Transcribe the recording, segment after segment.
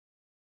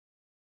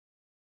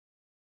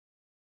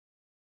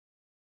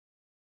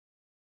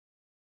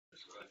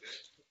Really good.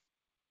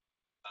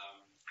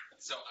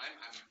 So I'm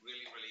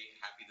really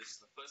happy. This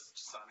is the first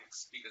Sonic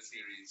Speaker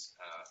Series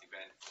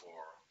event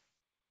for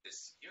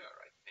this year,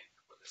 I think,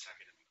 for this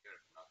academic year,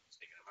 if I'm not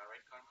mistaken. Am I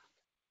right, Carmen?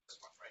 That's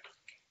one, right?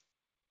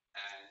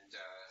 And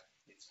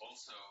it's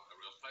also a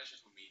real pleasure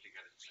for me to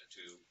get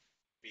to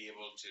be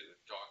able to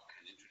talk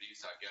and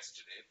introduce our guest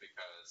today,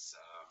 because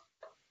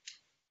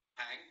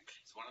Hank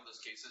is one of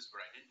those cases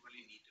where I didn't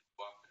really need to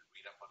go up and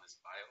read up on his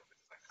bio,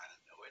 because I kind of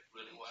know it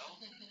really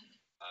well.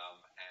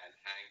 And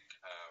Hank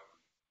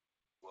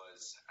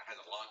has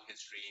a long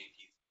history.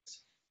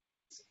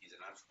 He's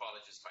an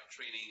anthropologist by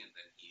training, and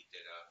then he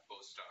did a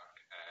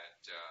postdoc at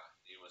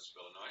the University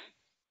of Illinois,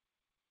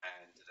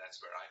 and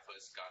that's where I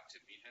first got to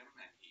meet him.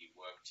 And he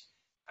worked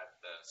at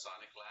the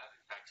Sonic Lab.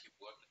 In fact, he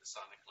worked at the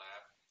Sonic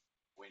Lab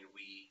when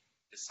we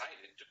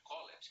decided to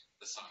call it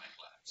the Sonic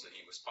Lab. So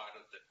he was part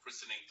of the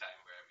christening time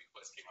where we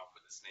first came up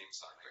with this name,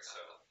 Sonic. So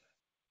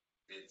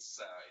he's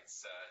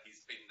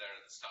been there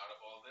at the start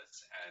of all this,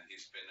 and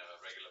he's been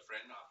a regular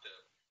friend. After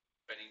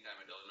spending time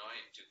at Illinois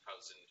in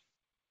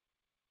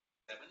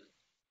 2007,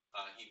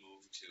 he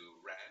moved to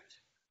RAND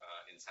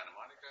in Santa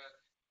Monica,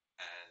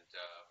 and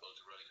built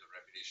a really good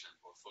reputation and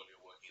portfolio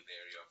working in the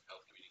area of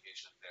health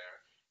communication there,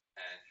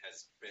 and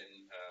has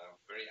been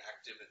very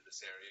active in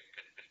this area.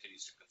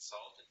 Continues to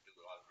consult and do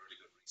a lot of really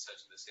good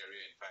research in this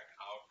area. In fact,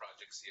 our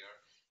projects here,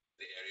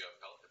 the area of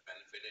health, have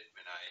benefited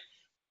when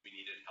we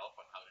needed help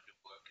on how to do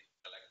work and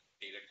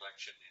data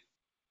collection in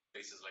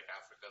places like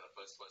Africa. The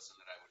first person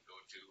that I would go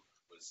to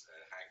was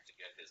Hank to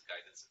get his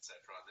guidance,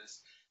 etc. on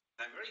this.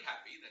 And I'm very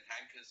happy that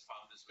Hank has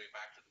found his way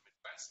back to the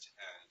Midwest,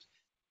 and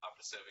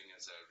after serving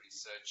as a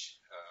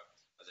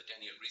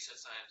tenured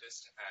research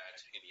scientist at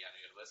Indiana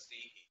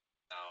University, he's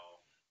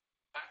now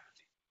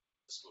faculty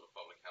at the School of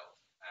Public Health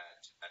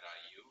at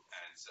IU.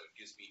 And so it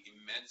gives me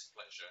immense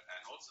pleasure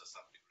and also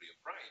some degree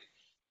of pride.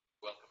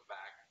 Welcome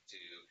back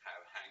to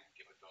have Hank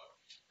give a talk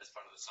as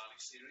part of the Sonic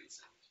series.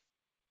 And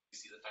you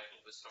see the title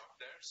of this talk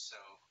there. So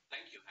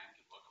thank you, Hank,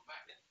 and welcome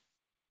back.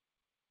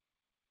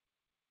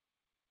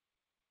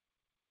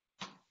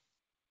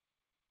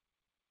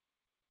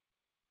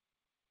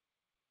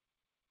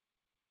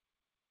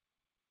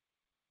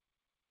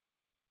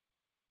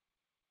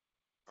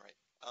 All right.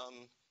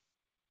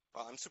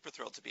 Well, I'm super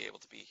thrilled to be able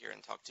to be here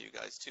and talk to you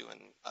guys too.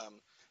 And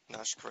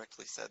Nash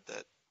correctly said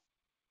that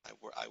I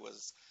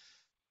was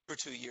for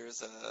 2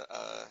 years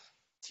a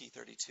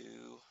T32,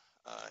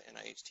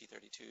 NIH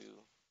T32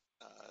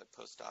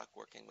 postdoc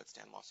working with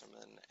Stan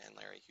Wasserman and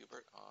Larry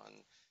Hubert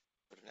on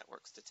sort of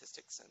network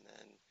statistics, and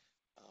then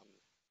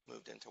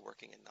moved into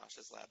working in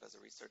Nash's lab as a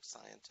research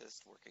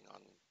scientist, working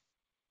on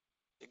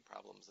big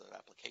problems of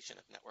application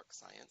of network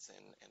science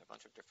in a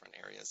bunch of different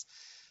areas.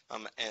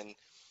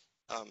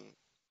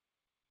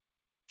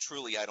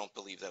 Truly, I don't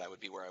believe that I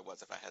would be where I was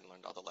if I hadn't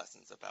learned all the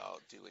lessons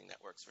about doing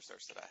networks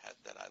research that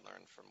I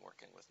learned from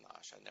working with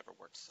Nash. I never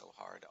worked so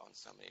hard on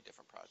so many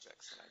different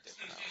projects than I did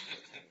when I was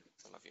with him.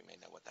 Some of you may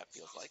know what that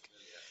feels like.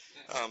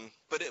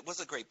 But it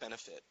was a great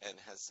benefit and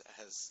has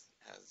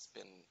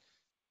been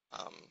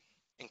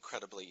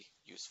incredibly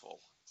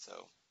useful. So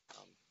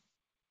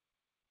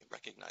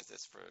recognize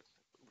this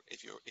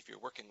if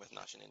you're working with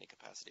Nash in any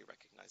capacity,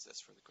 recognize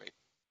this for the great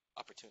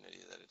opportunity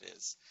that it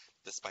is,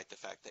 despite the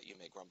fact that you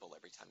may grumble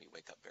every time you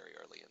wake up very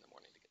early in the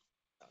morning to get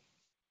done.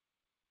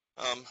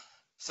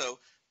 So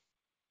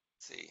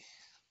let's see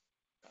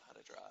how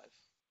to drive.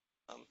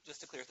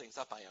 Just to clear things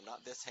up, I am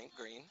not this Hank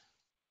Green,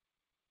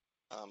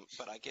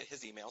 but I get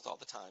his emails all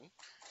the time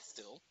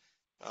still.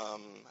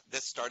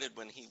 This started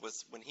when he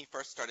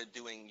first started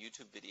doing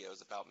YouTube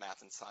videos about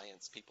math and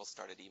science. People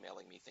started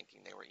emailing me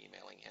thinking they were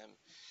emailing him.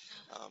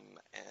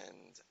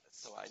 And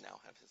so I now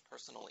have his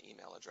personal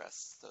email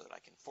address so that I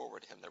can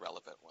forward him the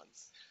relevant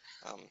ones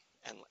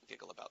and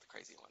giggle about the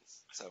crazy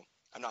ones. So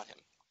I'm not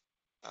him.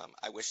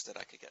 I wish that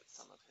I could get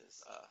some of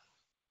his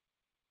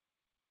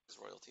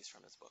royalties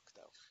from his book,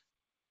 though.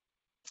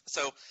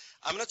 So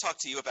I'm going to talk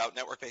to you about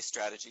network-based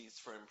strategies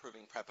for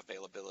improving PrEP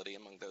availability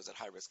among those at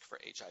high risk for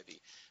HIV.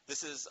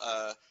 This is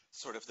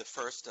sort of the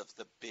first of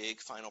the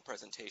big final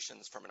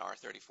presentations from an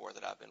R34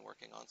 that I've been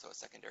working on, so a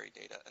secondary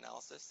data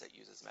analysis that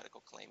uses medical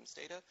claims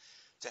data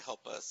to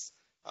help us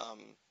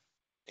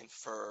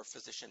infer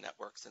physician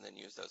networks and then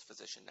use those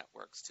physician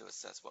networks to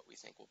assess what we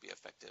think will be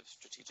effective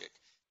strategic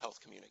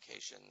health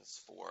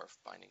communications for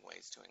finding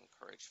ways to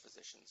encourage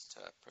physicians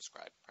to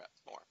prescribe PrEP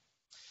more.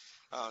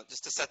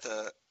 Just to set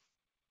the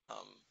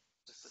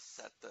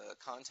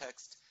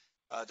context,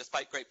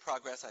 despite great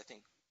progress, I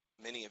think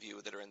many of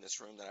you that are in this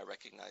room that I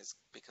recognize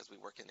because we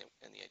work in the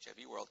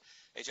HIV world,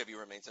 HIV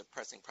remains a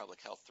pressing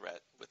public health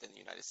threat within the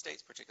United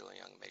States, particularly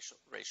among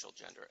racial,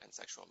 gender, and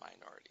sexual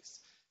minorities.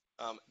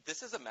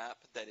 This is a map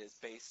that is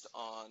based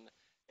on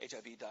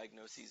HIV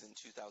diagnoses in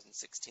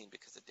 2016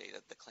 because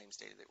the claims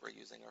data that we're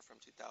using are from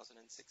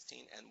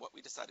 2016. And what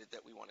we decided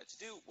that we wanted to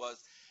do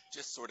was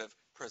just sort of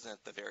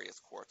present the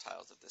various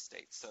quartiles of the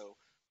state.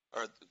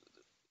 Or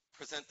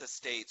present the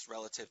states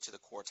relative to the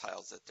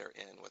quartiles that they're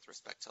in with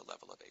respect to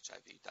level of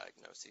HIV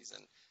diagnoses.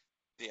 And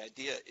The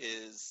idea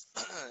is,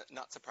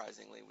 not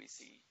surprisingly, we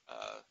see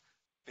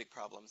big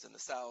problems in the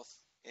South,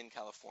 in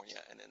California,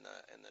 and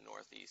in the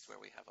Northeast, where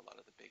we have a lot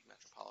of the big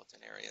metropolitan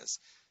areas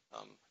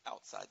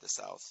outside the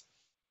South.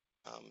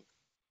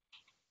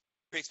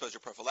 Pre-exposure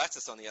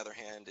prophylaxis, on the other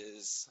hand,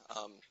 is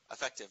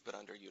effective but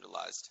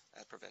underutilized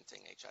at preventing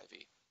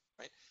HIV,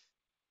 right?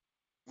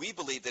 We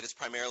believe that it's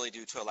primarily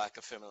due to a lack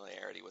of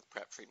familiarity with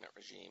PrEP treatment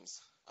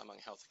regimes among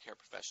healthcare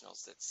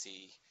professionals that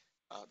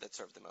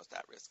serve the most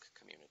at-risk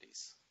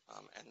communities.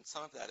 And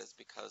some of that is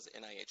because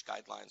NIH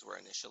guidelines were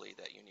initially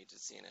that you need to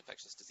see an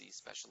infectious disease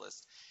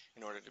specialist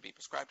in order to be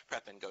prescribed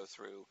PrEP and go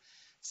through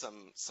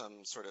some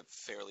sort of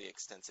fairly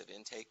extensive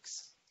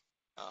intakes.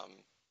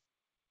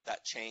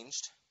 That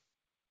changed.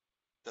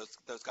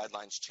 Those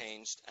guidelines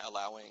changed,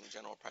 allowing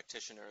general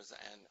practitioners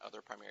and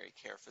other primary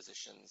care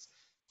physicians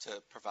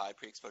to provide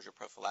pre-exposure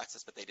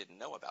prophylaxis, but they didn't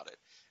know about it.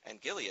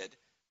 And Gilead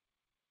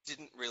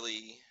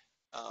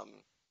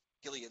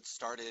Gilead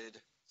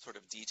started sort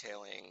of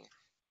detailing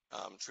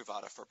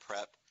Truvada for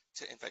PrEP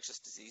to infectious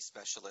disease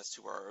specialists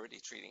who were already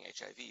treating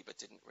HIV, but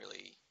didn't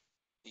really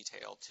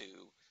detail to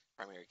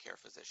primary care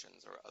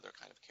physicians or other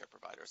kind of care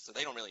providers. So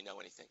they don't really know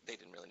anything. They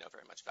didn't really know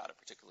very much about it,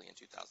 particularly in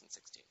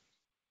 2016.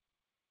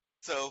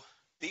 So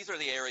these are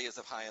the areas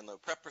of high and low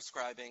PrEP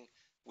prescribing,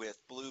 with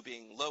blue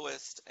being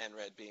lowest and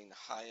red being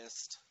the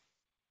highest.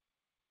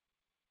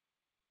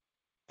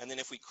 And then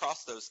if we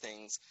cross those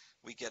things,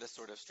 we get a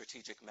sort of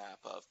strategic map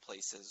of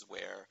places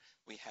where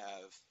we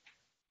have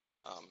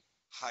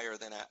higher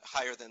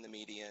than the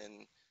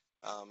median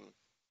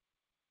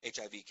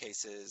HIV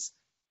cases,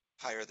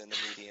 higher than the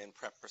median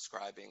PrEP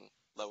prescribing,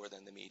 lower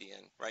than the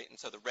median, right? And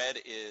so the red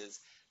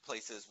is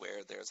places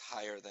where there's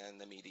higher than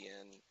the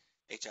median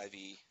HIV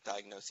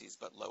diagnoses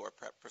but lower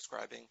PrEP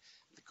prescribing.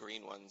 The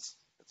green ones,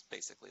 it's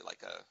basically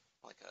like a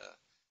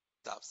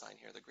stop sign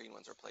here. The green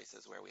ones are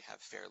places where we have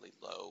fairly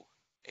low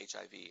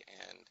HIV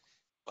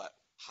but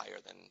higher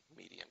than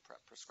median PrEP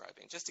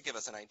prescribing, just to give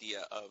us an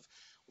idea of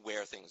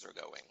where things are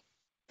going.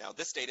 Now,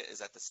 this data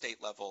is at the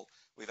state level.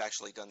 We've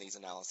actually done these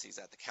analyses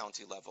at the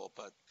county level,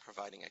 but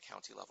providing a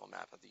county level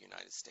map of the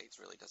United States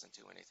really doesn't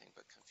do anything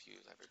but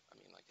confuse.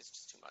 It's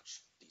just too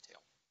much detail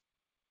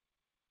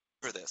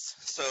for this.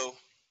 So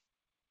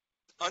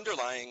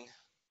underlying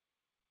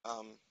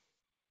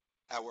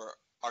our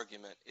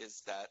argument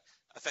is that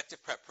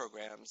effective PrEP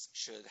programs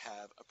should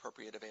have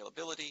appropriate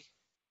availability,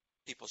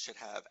 people should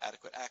have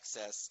adequate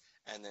access,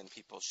 and then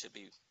people should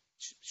be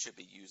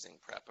using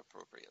PrEP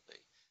appropriately.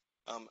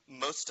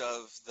 Most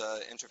of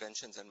the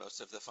interventions and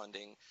most of the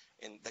funding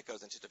that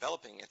goes into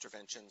developing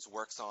interventions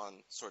works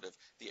on sort of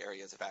the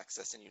areas of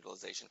access and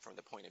utilization from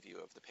the point of view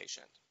of the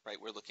patient,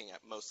 right? We're looking at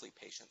mostly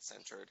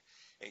patient-centered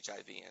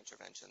HIV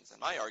interventions. And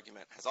my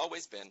argument has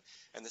always been,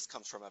 and this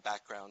comes from a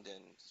background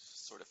in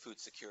sort of food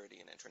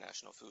security and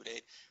international food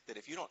aid, that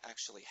if you don't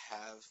actually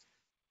have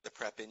the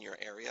PrEP in your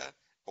area,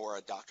 or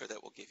a doctor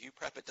that will give you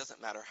PrEP, it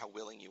doesn't matter how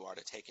willing you are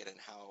to take it and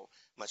how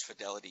much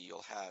fidelity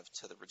you'll have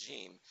to the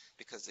regime,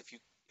 because if you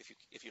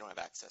don't have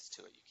access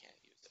to it, you can't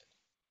use it.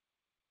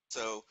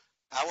 So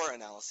our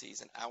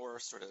analyses and our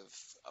sort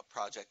of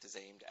project is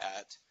aimed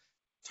at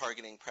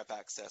targeting PrEP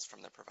access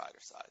from the provider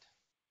side.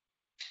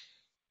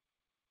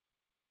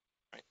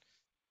 Right?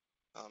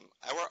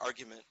 Our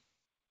argument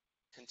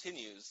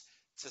continues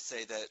to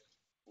say that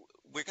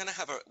we're going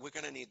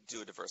to need to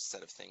do a diverse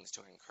set of things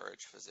to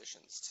encourage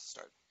physicians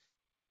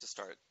to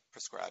start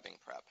prescribing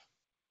PrEP,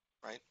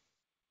 right?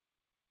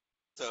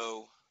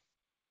 So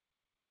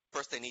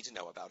first, they need to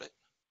know about it.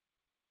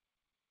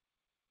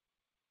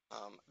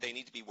 They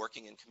need to be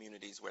working in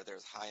communities where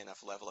there's high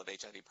enough level of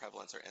HIV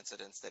prevalence or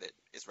incidence that it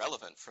is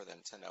relevant for them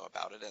to know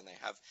about it, and they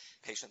have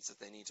patients that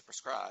they need to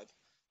prescribe.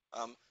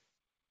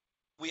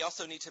 We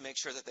also need to make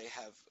sure that they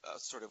have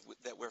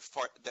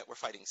that we're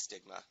fighting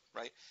stigma,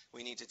 right?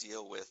 We need to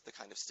deal with the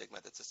kind of stigma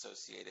that's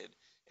associated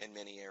in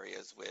many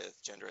areas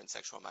with gender and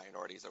sexual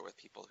minorities, or with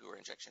people who are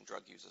injection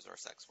drug users or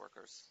sex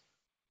workers,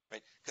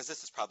 right? Because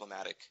this is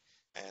problematic.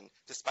 And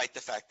despite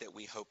the fact that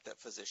we hope that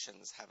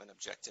physicians have an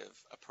objective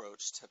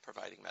approach to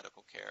providing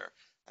medical care,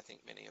 I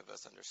think many of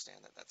us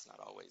understand that that's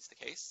not always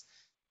the case.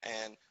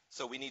 And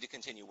so we need to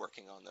continue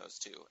working on those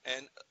too.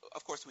 And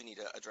of course, we need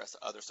to address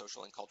other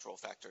social and cultural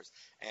factors.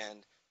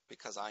 And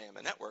because I am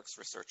a networks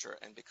researcher,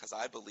 and because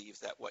I believe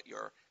that what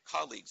your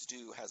colleagues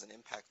do has an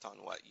impact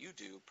on what you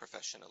do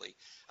professionally,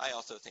 I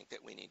also think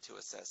that we need to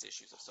assess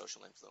issues of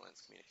social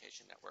influence,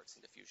 communication networks,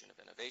 and diffusion of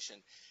innovation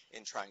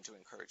in trying to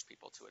encourage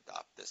people to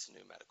adopt this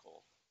new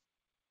medical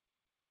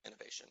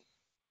innovation,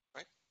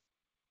 right?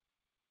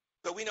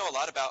 So we know a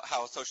lot about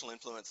how social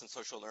influence and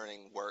social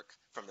learning work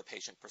from the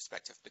patient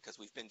perspective, because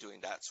we've been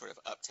doing that sort of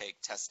uptake,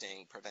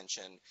 testing,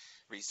 prevention,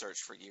 research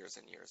for years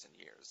and years and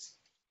years.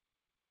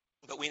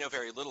 But we know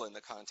very little in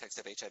the context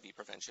of HIV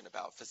prevention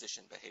about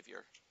physician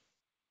behavior.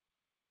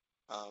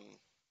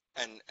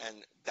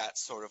 And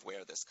that's sort of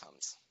where this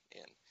comes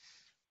in,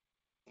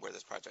 where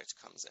this project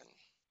comes in.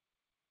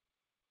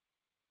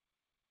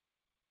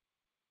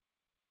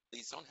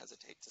 Please don't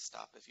hesitate to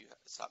stop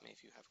me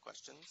if you have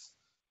questions.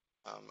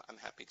 I'm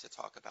happy to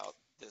talk about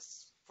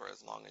this for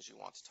as long as you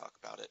want to talk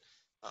about it,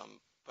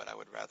 but I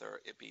would rather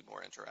it be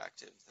more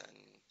interactive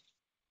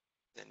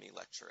than me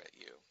lecture at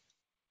you.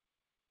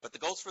 But the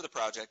goals for the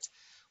project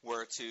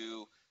were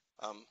to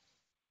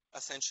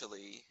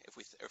essentially, if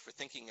we're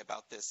thinking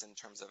about this in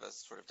terms of a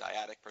sort of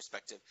dyadic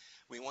perspective,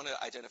 we want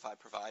to identify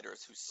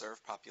providers who serve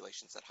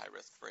populations at high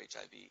risk for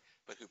HIV,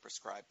 but who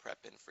prescribe PrEP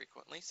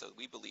infrequently. So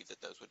we believe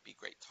that those would be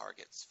great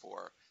targets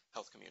for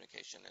health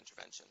communication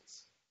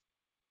interventions.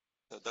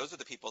 So those are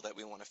the people that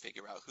we want to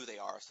figure out who they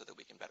are so that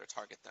we can better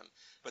target them.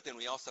 But then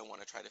we also want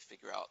to try to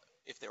figure out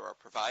if there are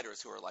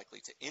providers who are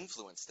likely to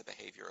influence the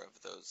behavior of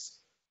those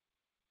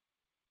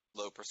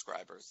low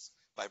prescribers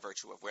by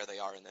virtue of where they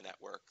are in the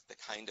network, the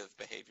kind of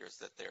behaviors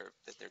that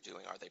they're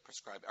doing. Are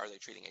they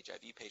treating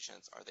HIV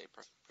patients? Are they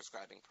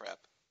prescribing PrEP?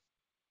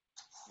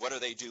 What are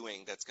they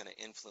doing that's going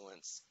to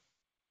influence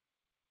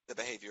the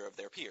behavior of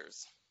their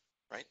peers,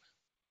 right?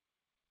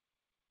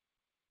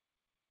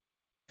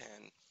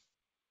 And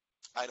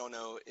I don't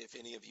know if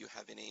any of you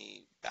have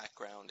any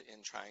background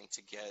in trying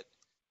to get,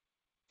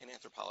 in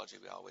anthropology,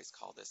 we always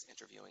call this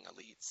interviewing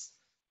elites.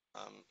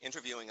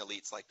 Interviewing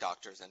elites like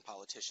doctors and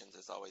politicians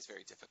is always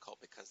very difficult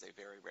because they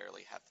very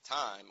rarely have the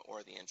time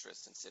or the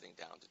interest in sitting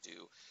down to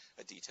do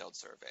a detailed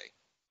survey.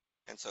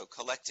 And so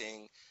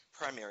collecting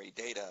primary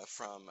data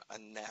from a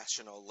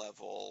national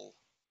level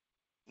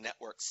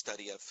network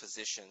study of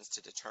physicians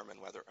to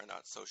determine whether or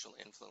not social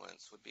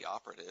influence would be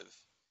operative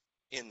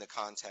in the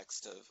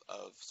context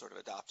of sort of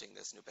adopting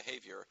this new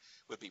behavior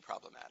would be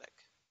problematic.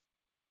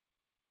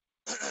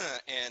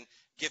 And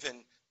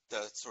given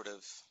the sort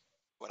of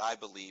what I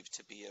believe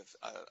to be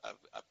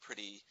a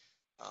pretty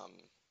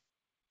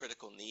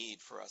critical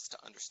need for us to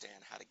understand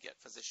how to get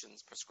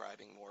physicians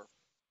prescribing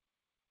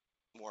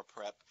more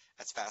PrEP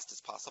as fast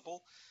as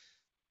possible,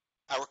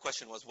 our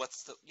question was,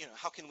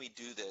 how can we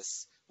do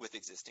this with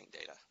existing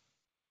data?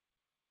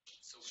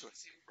 So when you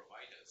say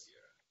providers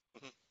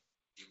here,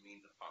 do you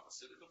mean the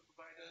pharmaceutical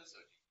providers,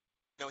 or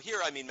No,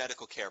 here I mean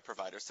medical care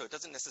providers. So it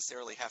doesn't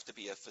necessarily have to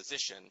be a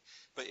physician,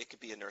 but it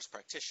could be a nurse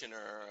practitioner,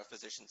 a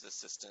physician's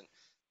assistant.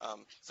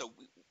 So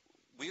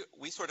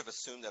we sort of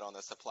assume that on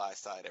the supply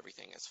side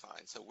everything is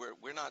fine. So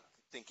we're not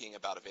thinking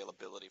about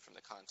availability from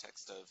the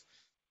context of,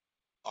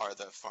 are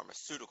the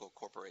pharmaceutical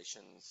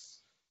corporations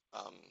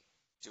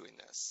doing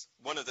this?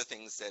 One of the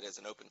things that is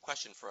an open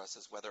question for us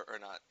is whether or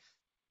not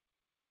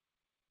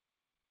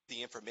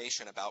the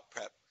information about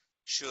PrEP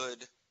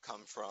should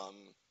come from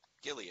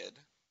Gilead,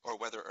 or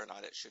whether or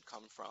not it should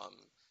come from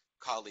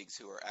colleagues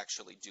who are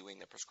actually doing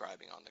the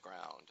prescribing on the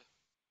ground.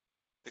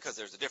 Because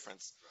there's a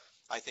difference,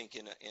 I think,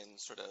 in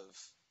sort of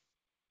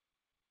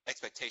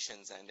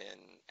expectations and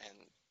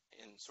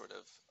in sort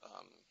of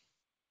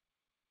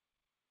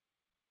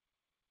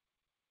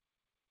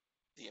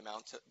the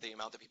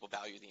amount that people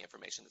value the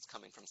information that's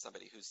coming from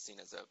somebody who's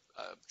seen as a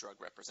drug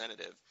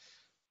representative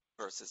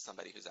versus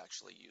somebody who's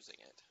actually using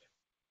it.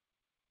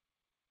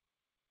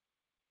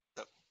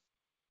 So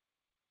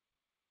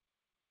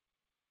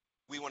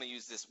we want to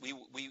use this.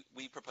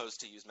 We propose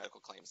to use medical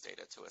claims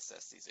data to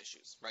assess these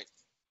issues, right?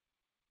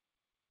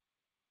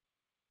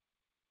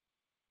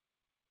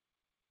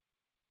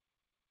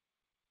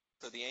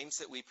 So the aims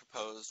that we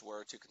proposed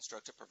were to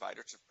construct a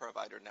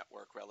provider-to-provider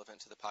network relevant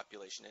to the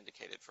population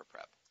indicated for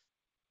PrEP,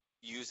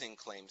 using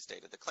claims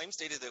data. The claims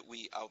data that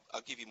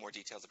I'll give you more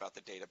details about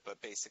the data,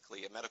 but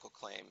basically a medical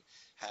claim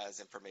has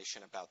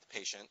information about the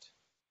patient,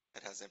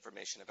 it has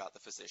information about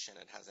the physician,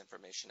 it has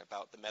information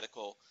about the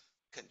medical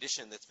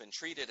condition that's been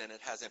treated, and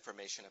it has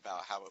information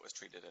about how it was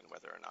treated and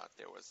whether or not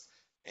there was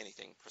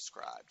anything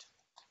prescribed,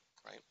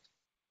 right?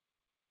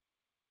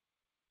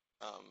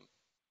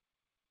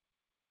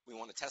 We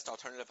want to test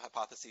alternative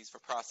hypotheses for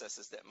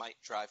processes that might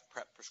drive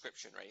PrEP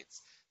prescription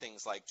rates.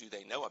 Things like, do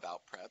they know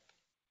about PrEP?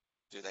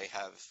 Do they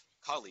have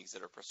colleagues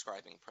that are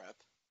prescribing PrEP?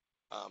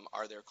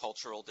 Are there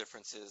cultural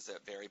differences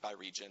that vary by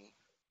region,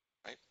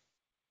 right?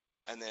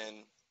 And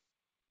then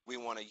we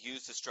want to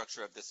use the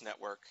structure of this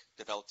network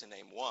developed in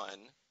AIM-1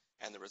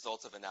 and the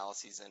results of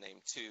analyses in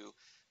AIM-2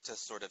 to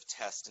sort of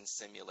test and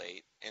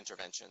simulate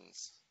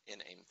interventions in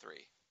AIM-3,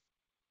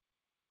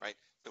 right?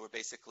 So we're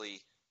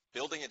basically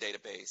building a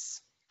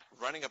database,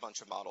 running a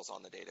bunch of models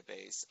on the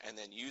database, and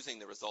then using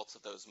the results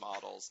of those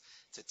models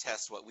to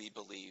test what we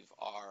believe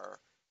are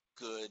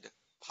good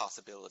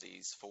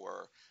possibilities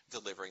for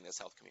delivering this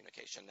health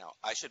communication. Now,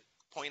 I should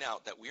point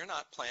out that we're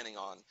not planning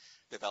on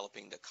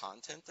developing the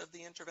content of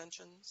the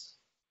interventions,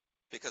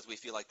 because we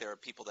feel like there are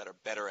people that are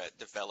better at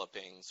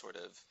developing sort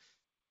of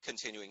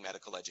continuing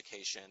medical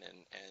education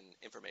and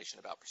information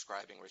about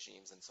prescribing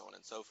regimes and so on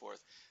and so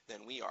forth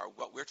than we are.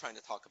 What we're trying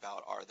to talk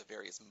about are the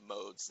various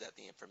modes that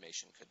the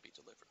information could be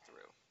delivered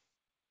through.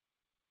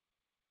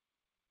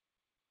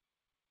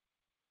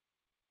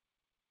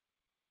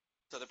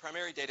 So the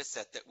primary data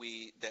set that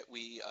we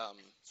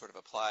sort of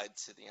applied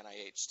to the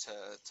NIH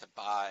to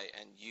buy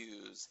and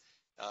use,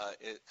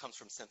 it comes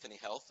from Symphony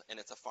Health, and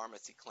it's a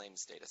pharmacy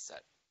claims data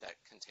set that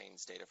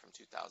contains data from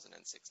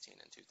 2016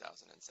 and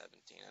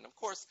 2017. And of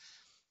course,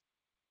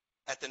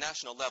 at the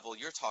national level,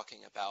 you're talking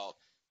about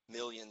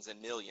millions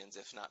and millions,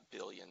 if not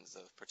billions,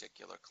 of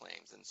particular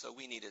claims. And so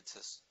we needed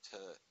to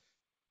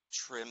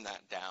trim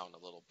that down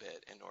a little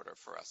bit in order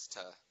for us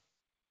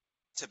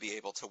to be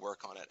able to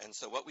work on it. And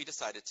so what we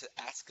decided to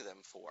ask them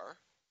for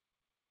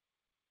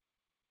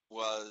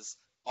was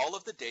all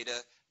of the data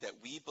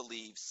that we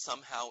believe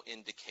somehow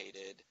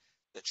indicated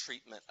the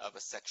treatment of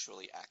a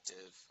sexually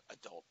active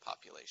adult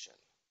population.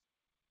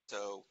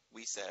 So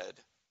we said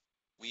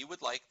we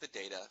would like the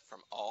data from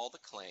all the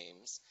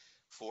claims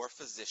for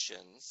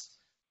physicians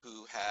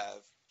who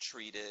have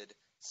treated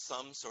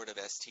some sort of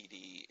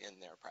STD in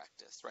their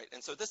practice, right?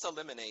 And so this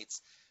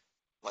eliminates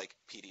like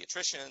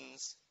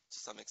pediatricians to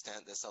some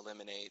extent. This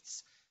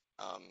eliminates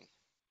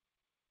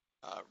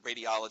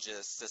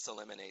radiologists. This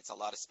eliminates a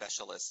lot of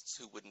specialists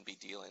who wouldn't be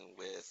dealing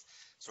with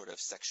sort of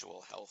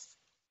sexual health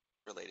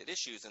related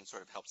issues, and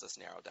sort of helps us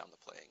narrow down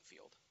the playing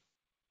field.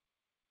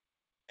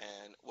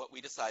 And what we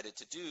decided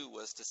to do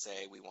was to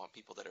say we want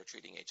people that are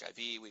treating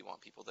HIV, we want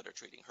people that are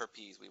treating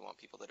herpes, we want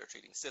people that are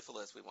treating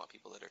syphilis, we want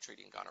people that are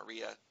treating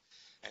gonorrhea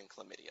and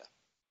chlamydia.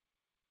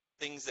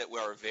 Things that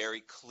are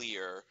very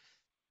clear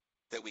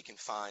that we can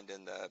find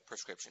in the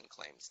prescription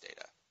claims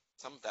data.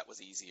 Some of that was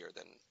easier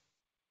than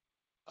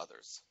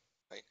others,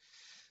 right?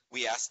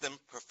 We asked them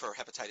for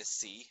hepatitis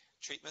C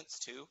treatments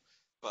too,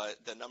 but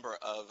the number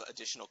of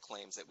additional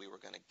claims that we were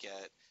going to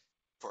get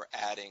for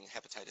adding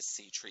hepatitis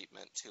C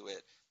treatment to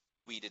it,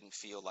 we didn't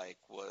feel like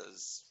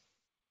was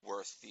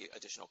worth the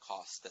additional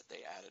cost that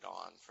they added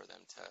on for them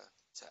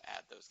to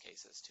add those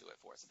cases to it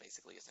for us. It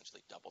basically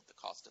essentially doubled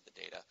the cost of the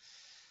data.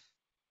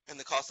 And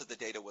the cost of the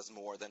data was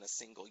more than a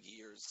single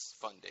year's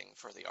funding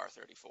for the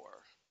R34.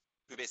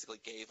 We basically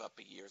gave up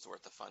a year's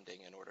worth of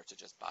funding in order to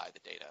just buy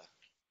the data,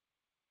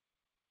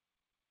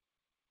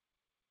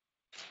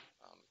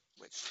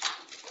 which,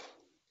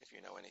 if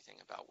you know anything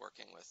about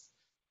working with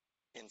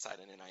inside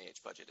an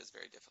NIH budget, is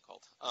very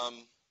difficult.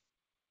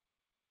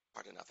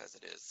 Hard enough as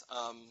it is.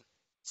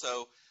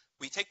 So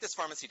we take this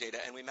pharmacy data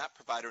and we map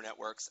provider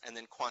networks and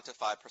then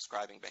quantify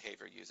prescribing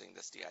behavior using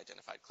this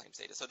de-identified claims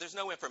data. So there's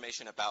no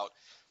information about,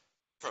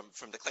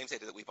 from the claims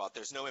data that we bought,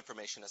 there's no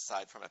information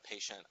aside from a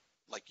patient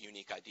like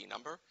unique ID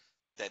number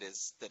that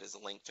is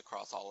linked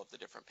across all of the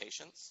different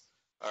patients,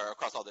 or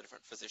across all the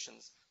different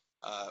physicians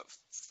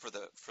for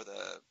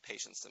the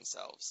patients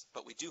themselves.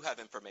 But we do have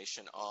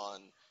information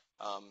on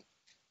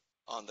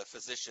the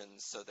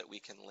physicians so that we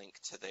can link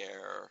to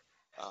their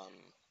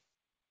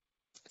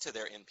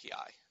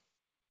NPI,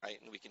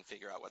 right? And we can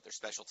figure out what their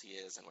specialty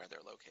is and where they're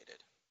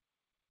located.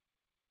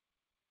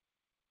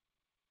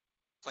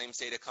 Claims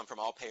data come from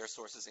all payer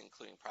sources,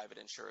 including private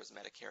insurers,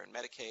 Medicare, and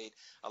Medicaid.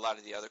 A lot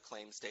of the other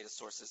claims data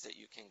sources that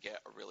you can get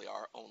really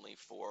are only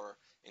for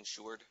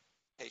insured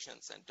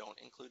patients and don't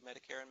include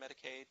Medicare and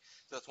Medicaid.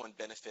 So that's one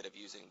benefit of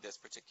using this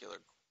particular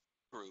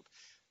group.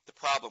 The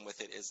problem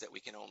with it is that we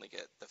can only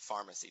get the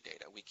pharmacy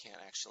data. We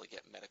can't actually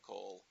get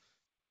medical,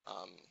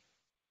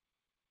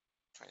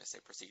 trying to say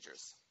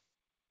procedures.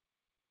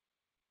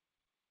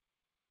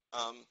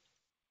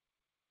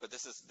 But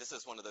this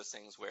is one of those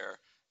things where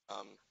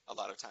a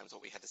lot of times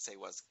what we had to say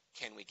was,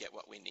 can we get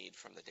what we need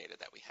from the data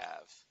that we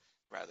have,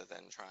 rather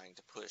than trying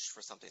to push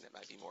for something that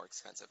might be more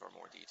expensive or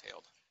more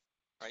detailed,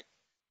 right?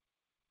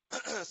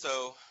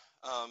 So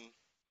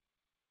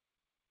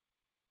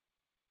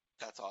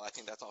that's all. I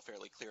think that's all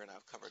fairly clear, and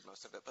I've covered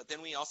most of it. But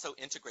then we also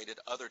integrated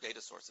other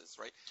data sources,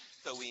 right?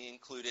 So we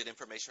included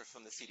information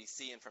from the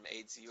CDC and from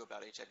AIDSview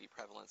about HIV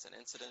prevalence and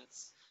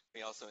incidence.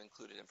 We also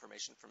included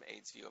information from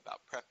AIDSview about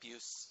PrEP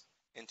use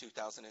in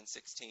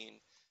 2016.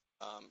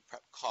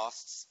 PrEP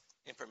costs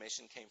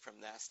information came from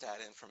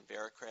NASTAT and from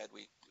VeraCred.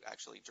 We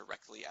actually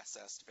directly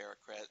assessed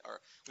VeraCred, or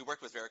we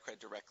worked with VeraCred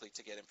directly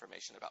to get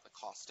information about the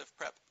cost of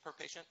PrEP per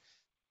patient.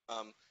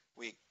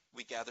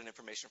 We gathered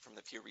information from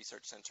the Pew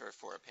Research Center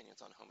for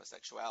opinions on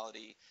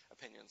homosexuality,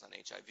 opinions on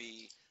HIV.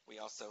 We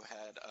also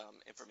had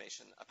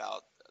information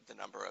about the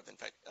number of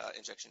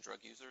injection drug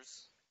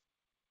users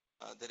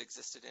that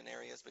existed in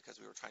areas, because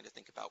we were trying to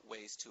think about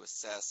ways to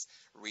assess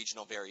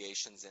regional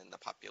variations in the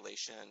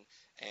population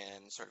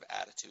and sort of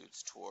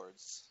attitudes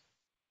towards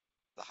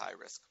the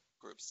high-risk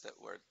groups that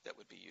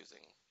would be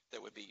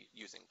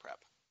using PrEP,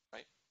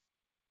 right?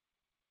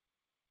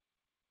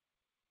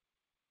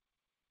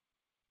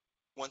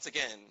 Once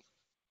again,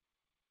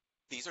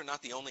 these are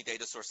not the only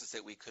data sources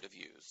that we could have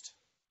used.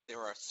 There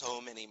are so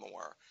many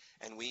more,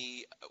 and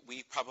we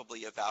probably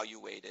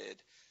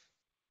evaluated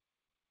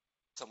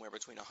somewhere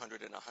between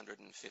 100 and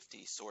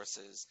 150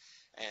 sources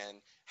and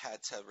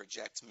had to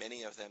reject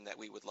many of them that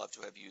we would love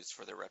to have used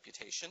for their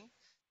reputation,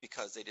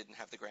 because they didn't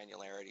have the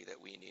granularity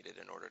that we needed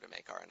in order to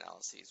make our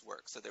analyses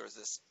work. So there was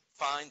this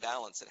fine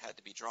balance that had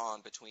to be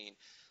drawn between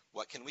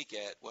what can we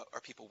get, what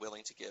are people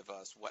willing to give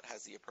us, what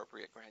has the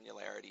appropriate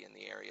granularity in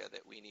the area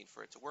that we need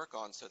for it to work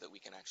on, so that we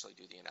can actually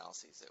do the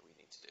analyses that we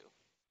need to do.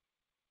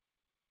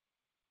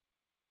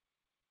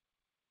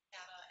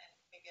 Data and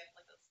maybe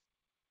like this.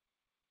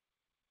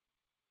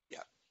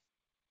 Yeah.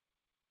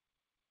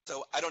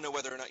 So I don't know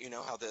whether or not you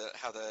know how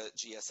the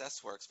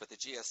GSS works, but the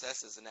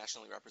GSS is a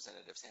nationally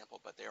representative sample,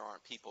 but there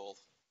aren't people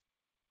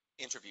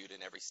interviewed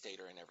in every state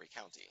or in every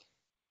county,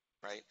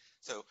 right?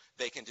 So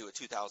they can do a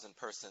 2,000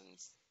 person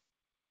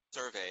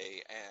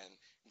survey and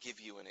give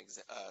you an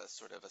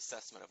sort of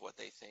assessment of what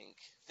they think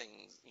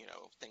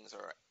things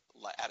are,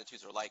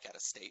 attitudes are like at a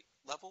state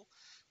level,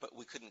 but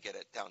we couldn't get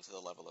it down to the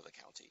level of the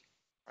county,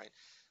 right?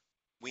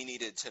 We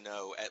needed to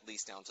know at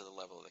least down to the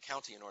level of the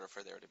county in order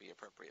for there to be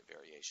appropriate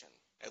variation.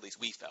 At least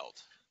we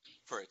felt,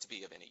 for it to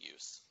be of any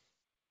use.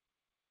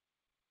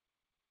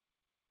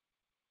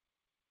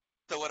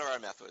 So what are our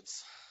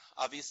methods?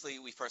 Obviously,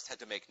 we first had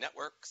to make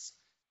networks.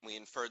 We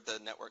inferred the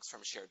networks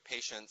from shared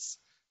patients.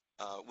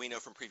 We know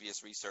from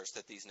previous research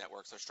that these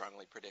networks are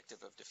strongly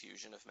predictive of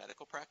diffusion of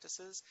medical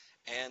practices,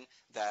 and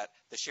that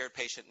the shared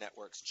patient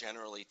networks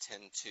generally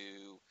tend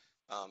to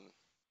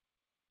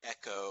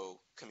echo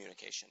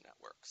communication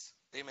networks.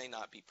 They may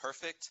not be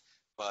perfect,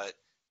 but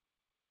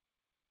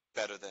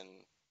better than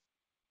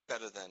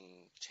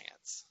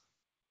chance,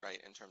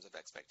 right? In terms of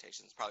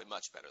expectations, probably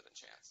much better than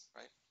chance,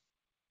 right?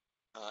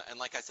 And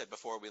like I said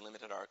before, we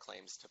limited our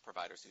claims to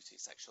providers who see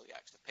sexually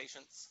active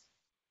patients.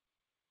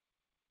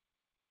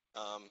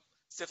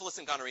 Syphilis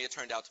and gonorrhea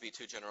turned out to be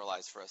too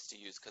generalized for us to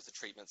use because the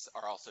treatments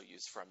are also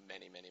used for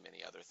many, many,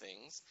 many other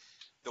things.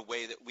 The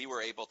way that we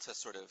were able to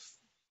sort of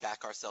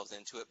back ourselves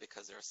into it,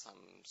 because there are some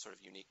sort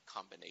of unique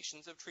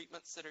combinations of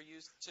treatments that are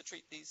used to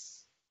treat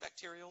these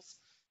bacterials,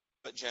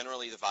 but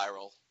generally the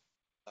viral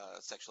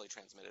sexually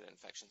transmitted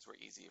infections were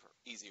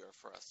easier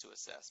for us to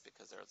assess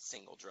because there are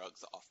single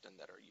drugs often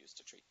that are used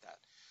to treat that,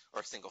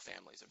 or single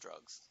families of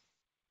drugs,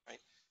 right?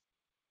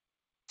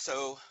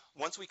 So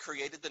once we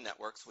created the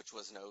networks, which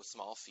was no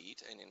small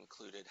feat and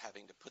included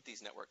having to put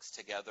these networks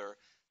together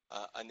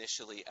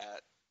initially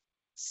at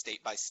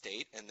state by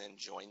state and then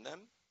join them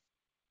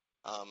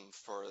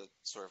for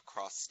sort of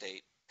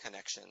cross-state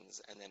connections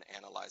and then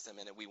analyze them.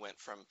 And we went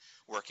from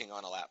working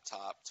on a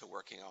laptop to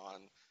working on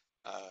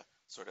a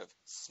sort of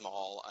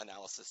small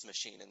analysis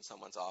machine in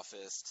someone's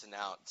office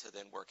to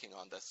then working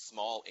on the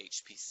small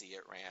HPC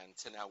at RAND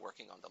to now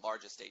working on the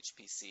largest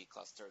HPC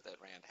cluster that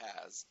RAND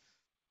has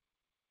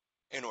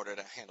in order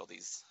to handle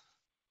these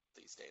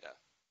data.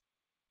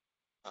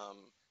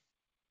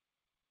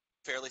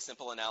 Fairly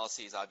simple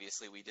analyses.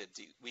 Obviously, we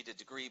did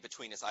degree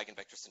between its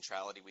eigenvector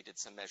centrality. We did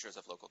some measures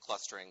of local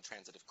clustering,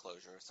 transitive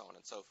closure, so on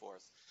and so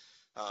forth.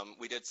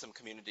 We did some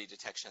community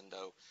detection,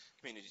 though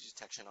community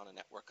detection on a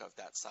network of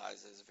that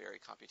size is very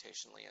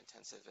computationally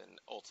intensive and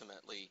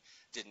ultimately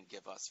didn't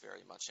give us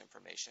very much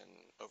information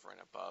over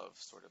and above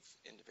sort of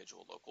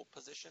individual local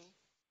position.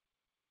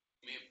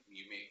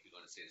 You may be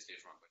going to say this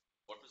later on, but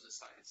what was the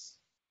size?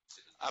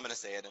 I'm going to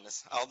say it in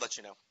this. I'll let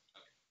you know.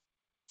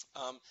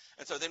 Okay.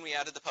 And so then we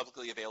added the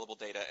publicly available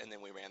data, and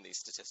then we ran these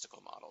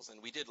statistical models.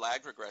 And we did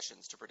lagged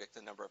regressions to predict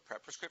the number of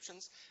PrEP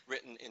prescriptions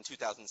written in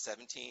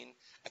 2017,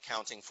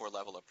 accounting for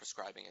level of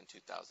prescribing in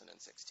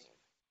 2016,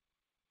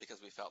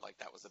 because we felt like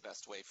that was the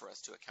best way for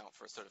us to account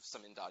for sort of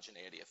some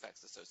endogeneity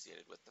effects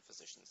associated with the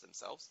physicians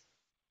themselves.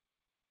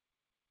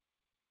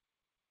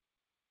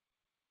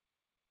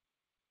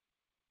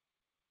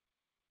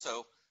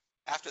 So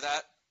after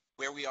that,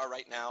 where we are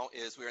right now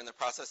is we're in the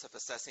process of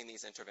assessing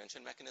these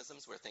intervention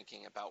mechanisms. We're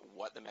thinking about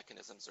what the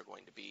mechanisms are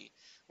going to be.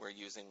 We're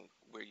using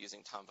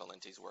Tom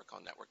Valenti's work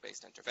on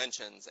network-based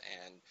interventions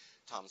and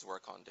Tom's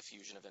work on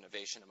diffusion of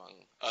innovation, among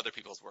other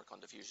people's work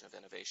on diffusion of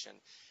innovation,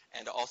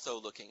 and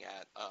also looking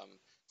at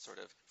sort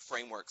of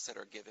frameworks that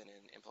are given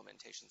in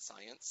implementation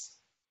science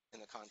in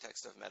the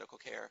context of medical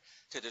care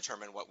to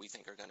determine what we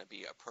think are going to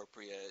be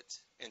appropriate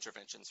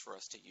interventions for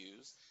us to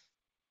use.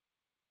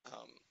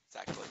 It's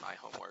actually my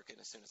homework, and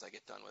as soon as I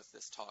get done with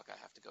this talk, I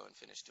have to go and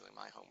finish doing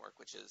my homework,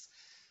 which is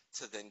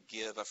to then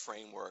give a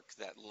framework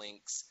that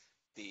links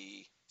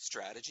the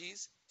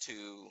strategies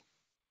to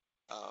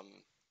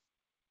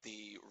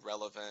the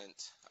relevant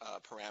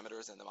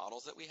parameters and the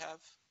models that we have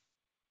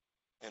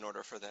in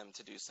order for them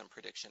to do some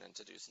prediction and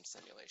to do some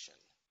simulation.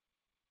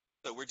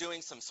 So we're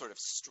doing some sort of,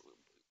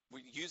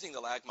 we're using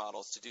the lag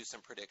models to do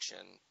some prediction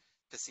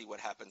to see what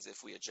happens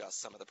if we adjust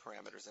some of the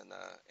parameters in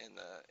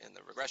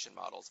the regression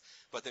models.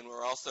 But then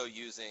we're also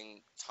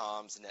using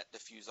Tom's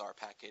NetDiffusR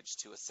package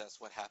to assess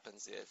what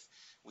happens if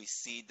we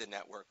seed the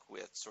network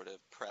with sort of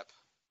PrEP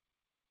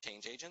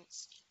change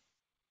agents,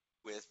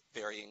 with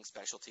varying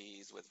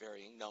specialties, with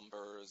varying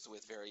numbers,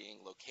 with varying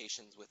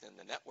locations within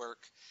the network,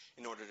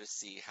 in order to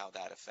see how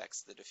that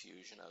affects the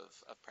diffusion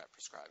of PrEP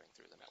prescribing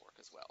through the network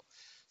as well.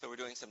 So we're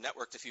doing some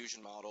network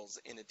diffusion models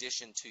in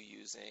addition to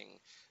using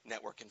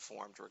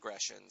network-informed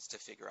regressions to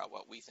figure out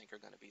what we think are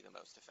going to be the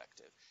most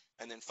effective.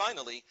 And then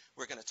finally,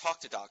 we're going to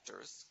talk to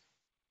doctors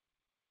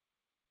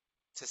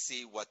to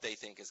see what they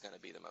think is going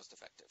to be the most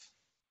effective.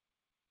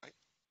 Right?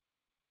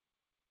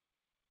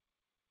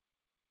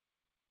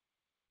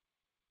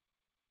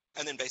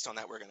 And then based on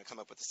that, we're going to come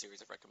up with a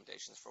series of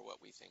recommendations for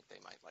what we think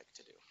they might like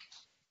to do.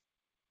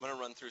 I'm going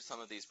to run through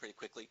some of these pretty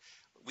quickly.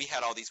 We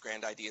had all these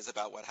grand ideas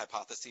about what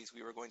hypotheses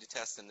we were going to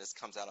test, and this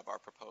comes out of our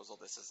proposal.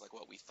 This is like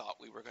what we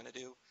thought we were going to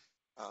do.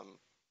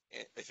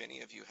 If any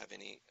of you have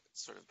any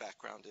sort of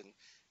background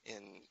in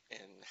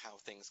how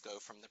things go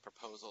from the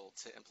proposal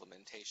to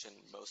implementation,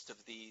 most of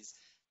these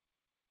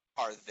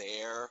are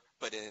there,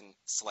 but in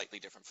slightly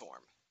different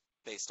form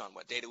based on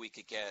what data we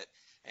could get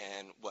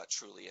and what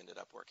truly ended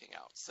up working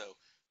out. So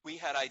we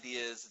had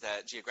ideas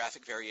that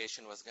geographic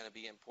variation was going to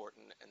be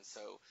important, and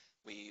so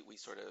we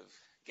sort of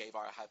gave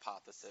our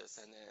hypothesis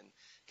and then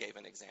gave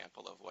an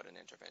example of what an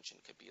intervention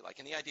could be like.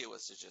 And the idea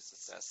was to just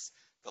assess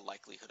the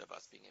likelihood of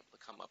us being able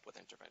to come up with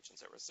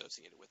interventions that were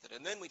associated with it.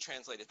 And then we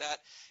translated that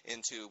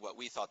into what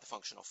we thought the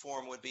functional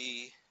form would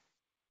be.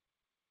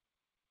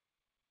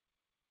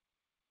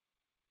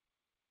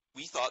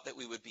 We thought that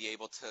we would be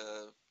able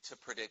to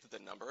predict the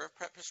number of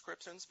PrEP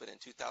prescriptions, but in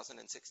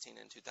 2016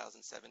 and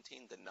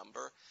 2017, the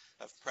number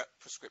of PrEP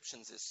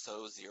prescriptions is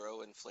so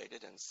zero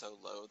inflated and so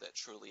low that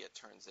truly it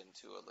turns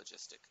into a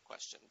logistic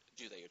question.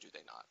 Do they or do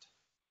they not?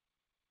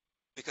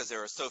 Because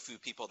there are so few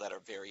people that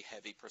are very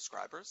heavy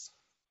prescribers,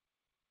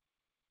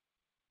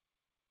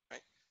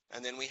 right?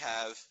 And then we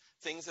have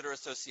things that are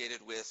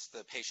associated with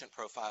the patient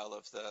profile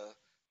of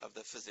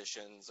the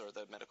physicians or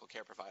the medical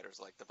care providers,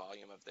 like the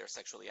volume of their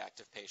sexually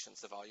active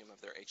patients, the volume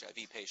of their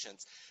HIV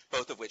patients,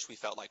 both of which we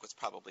felt like was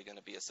probably going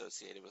to be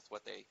associated with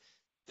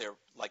their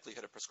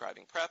likelihood of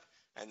prescribing PrEP.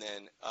 And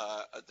then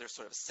there's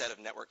sort of a set of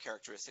network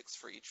characteristics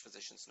for each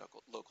physician's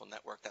local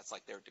network. That's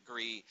like their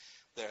degree,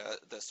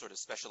 the sort of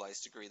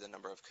specialized degree, the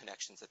number of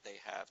connections that they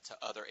have to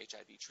other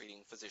HIV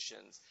treating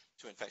physicians,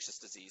 to infectious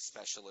disease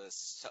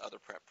specialists, to other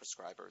PrEP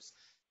prescribers.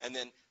 And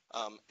then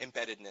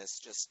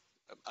embeddedness, just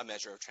a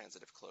measure of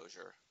transitive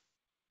closure,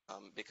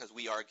 because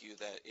we argue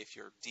that if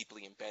you're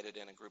deeply embedded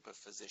in a group of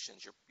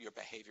physicians, your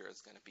behavior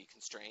is going to be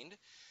constrained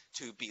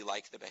to be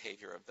like the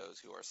behavior of those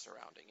who are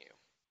surrounding you,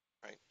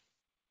 right?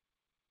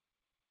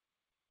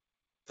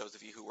 Those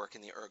of you who work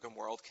in the ergom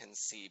world can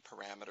see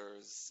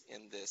parameters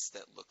in this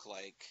that look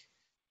like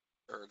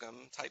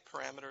ergom type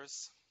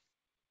parameters.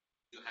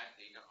 You had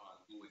data on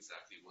who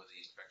exactly were the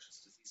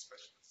infectious disease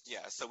specialists?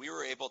 Yeah, so we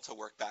were able to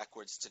work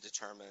backwards to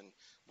determine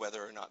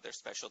whether or not their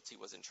specialty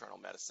was internal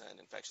medicine,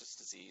 infectious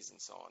disease, and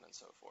so on and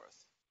so forth.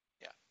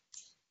 Yeah.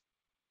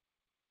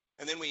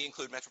 And then we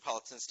include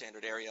metropolitan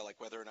standard area, like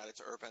whether or not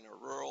it's urban or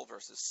rural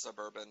versus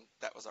suburban.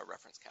 That was our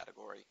reference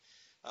category.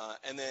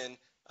 And then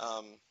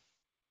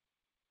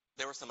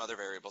there were some other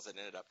variables that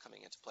ended up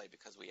coming into play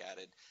because we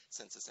added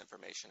census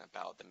information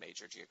about the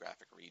major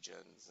geographic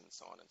regions and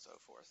so on and so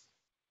forth.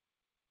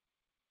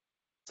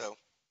 So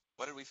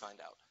what did we find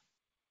out?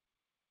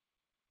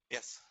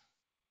 Yes?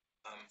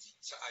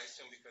 So I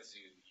assume because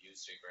you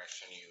used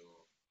regression, you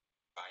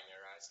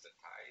binarized the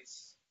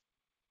ties.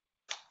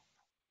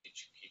 Did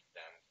you keep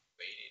them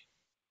weighted?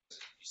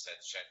 You said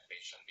shared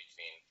patient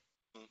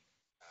between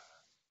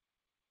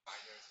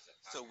binders.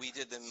 So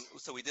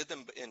we did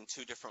them in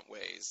two different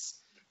ways.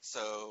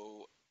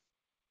 So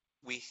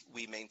we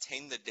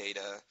maintain the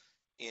data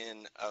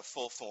in a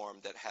full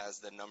form that has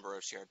the number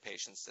of shared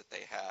patients that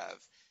they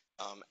have,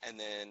 and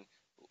then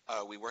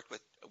we worked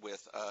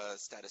with a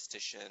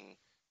statistician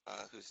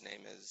whose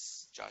name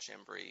is Josh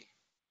Embry,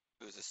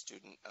 who's a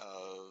student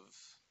of,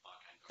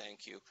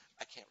 thank you,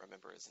 I can't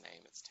remember his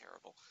name, it's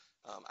terrible.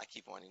 I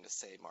keep wanting to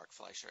say Mark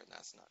Fleischer, and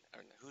that's not,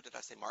 or who did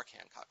I say? Mark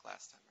Hancock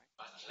last time,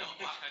 right? No,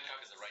 Mark Hancock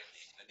is the right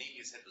name. The name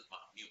you said was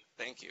Mark Newman.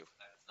 Thank you.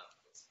 That's not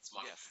close. It's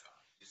Mark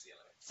Hancock,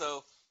 UCLA.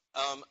 So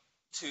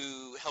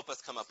to help us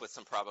come up with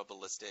some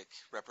probabilistic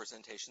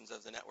representations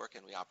of the network,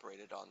 and we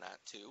operated on that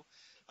too.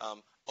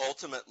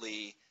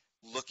 Ultimately,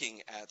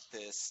 looking at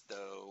this,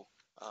 though,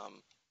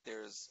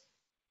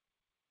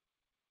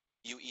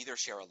 you either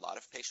share a lot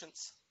of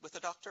patients with a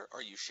doctor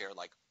or you share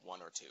like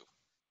one or two.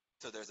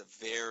 So there's a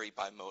very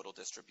bimodal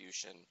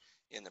distribution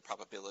in the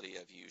probability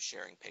of you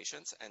sharing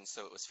patients, and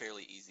so it was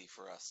fairly easy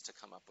for us to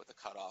come up with a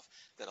cutoff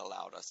that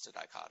allowed us to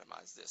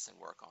dichotomize this and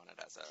work on it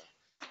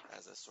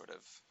as a sort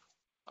of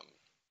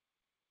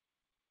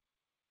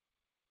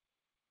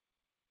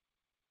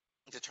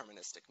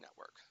deterministic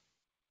network.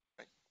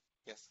 Right?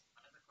 Yes?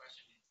 Another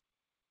question is,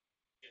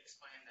 you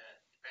explained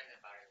that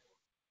dependent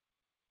variable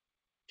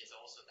is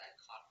also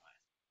dichotomized.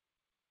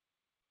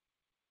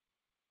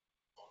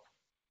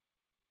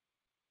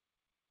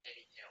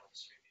 Heavy tail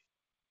distribution.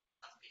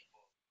 Some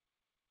people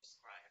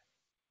prescribe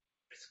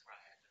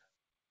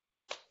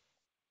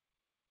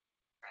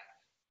PrEP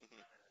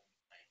rather than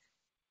like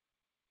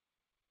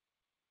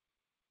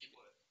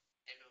people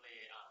heavily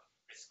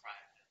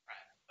prescribe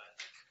PrEP, but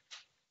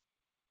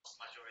most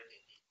majority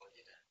of people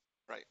didn't.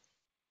 Right.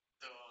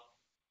 So,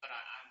 but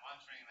I'm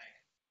wondering like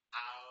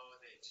how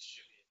they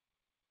distribute.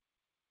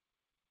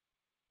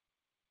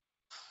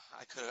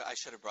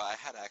 I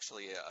had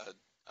actually a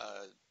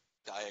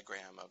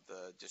diagram of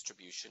the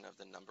distribution of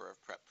the number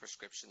of PrEP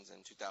prescriptions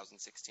in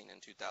 2016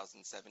 and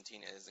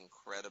 2017. It is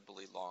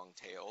incredibly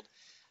long-tailed,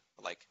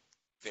 like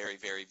very,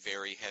 very,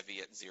 very heavy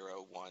at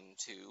 0, 1,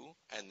 2.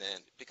 And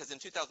then, because in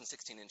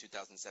 2016 and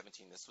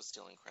 2017, this was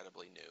still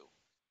incredibly new,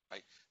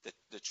 right?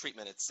 The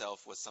treatment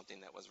itself was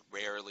something that was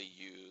rarely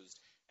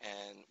used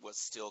and was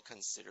still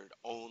considered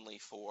only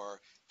for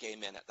gay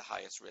men at the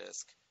highest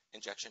risk,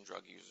 injection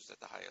drug users at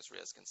the highest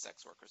risk, and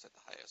sex workers at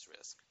the highest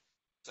risk.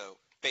 So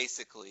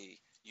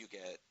basically, you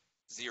get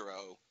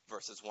 0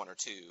 versus 1 or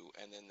 2,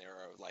 and then there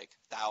are like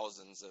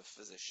thousands of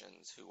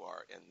physicians who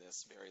are in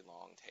this very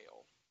long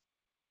tail.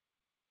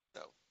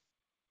 So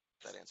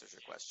that answers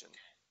your question.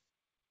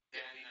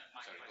 Then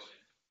my Sorry, go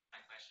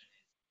question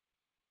is,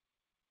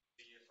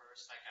 do you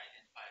first like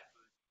identify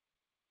food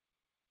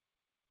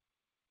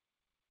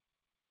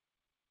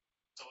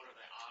sort of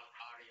the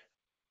area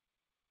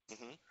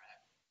Mm-hmm. prep?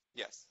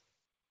 Yes.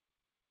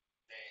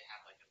 They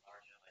have like a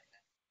larger like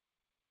that.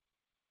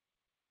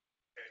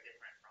 Very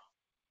different from.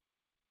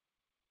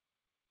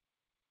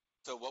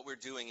 So what we're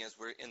doing is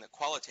we're in the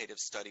qualitative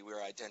study,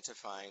 we're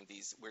identifying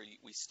these where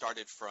we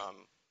started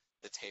from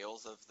the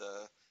tails of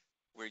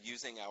we're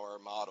using our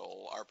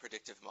model, our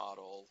predictive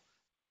model,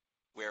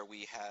 where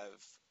we have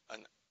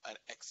an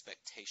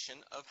expectation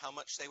of how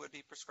much they would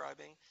be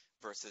prescribing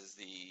versus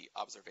the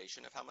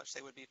observation of how much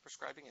they would be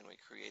prescribing, and we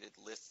created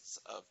lists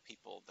of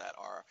people that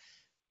are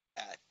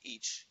at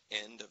each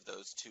end of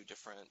those two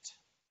different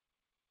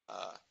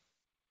sort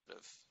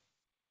of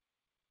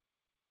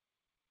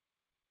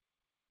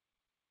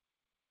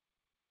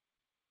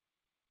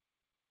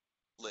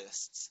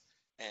lists,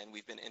 and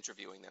we've been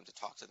interviewing them to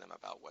talk to them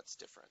about what's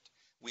different.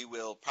 We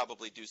will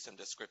probably do some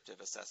descriptive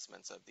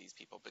assessments of these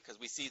people because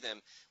we see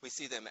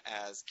them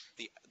as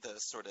the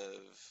sort of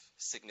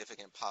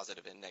significant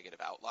positive and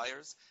negative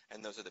outliers,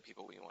 and those are the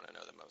people we want to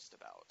know the most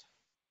about.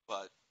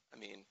 But I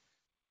mean,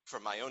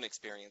 from my own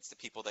experience, the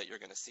people that you're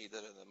going to see that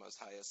are the most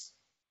highest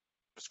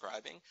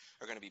prescribing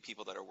are going to be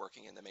people that are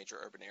working in the major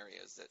urban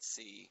areas that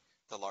see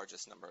the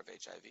largest number of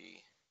HIV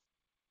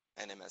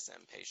and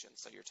MSM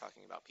patients. So you're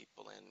talking about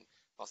people in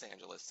Los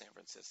Angeles, San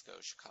Francisco,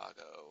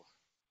 Chicago,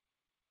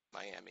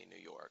 Miami, New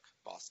York,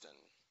 Boston,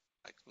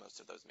 like most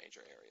of those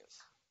major areas.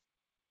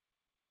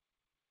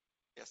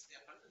 Yes? Yeah,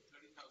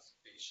 130,000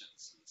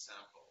 patients in the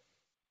sample.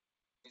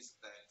 Means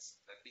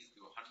that means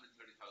there were 130,000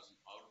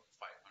 out of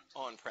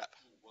 500 On PrEP.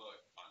 who were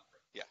on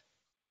PrEP.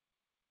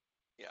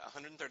 Yeah,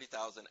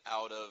 130,000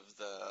 out of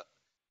the,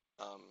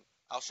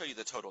 I'll show you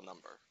the total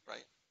number,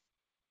 right?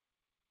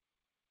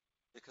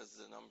 Because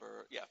the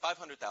number,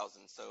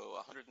 500,000, so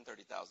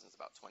 130,000 is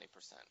about 20%,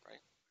 right?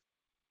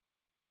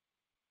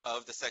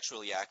 Of the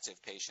sexually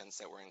active patients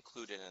that were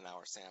included in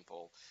our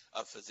sample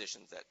of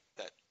physicians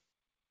that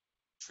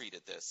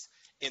treated this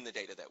in the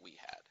data that we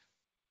had.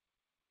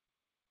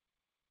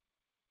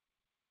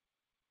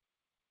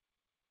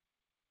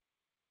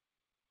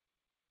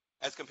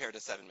 As compared to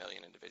 7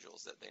 million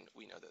individuals that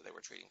we know that they were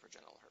treating for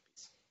genital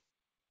herpes.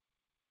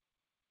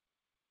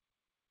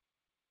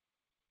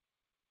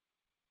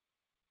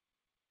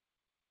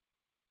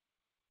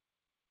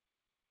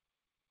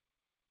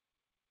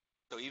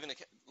 So even,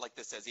 like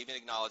this says, even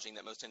acknowledging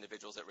that most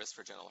individuals at risk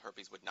for genital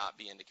herpes would not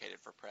be indicated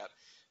for PrEP,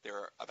 there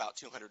are about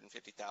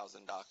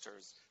 250,000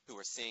 doctors who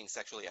are seeing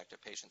sexually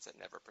active patients that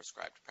never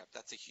prescribed PrEP.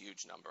 That's a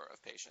huge number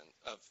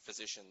of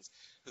physicians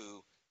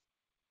who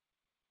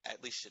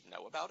at least should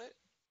know about it,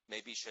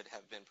 maybe should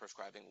have been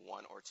prescribing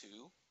 1 or 2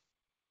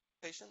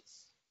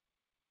 patients.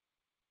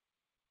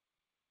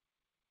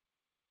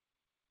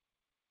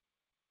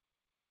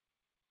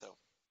 So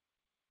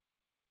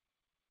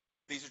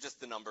these are just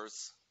the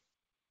numbers.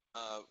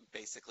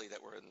 Basically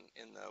that were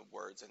in the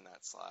words in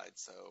that slide.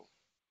 So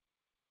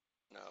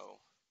no,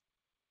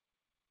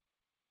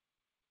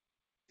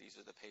 these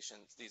are the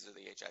patients, these are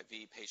the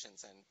HIV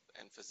patients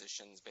and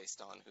physicians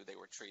based on who they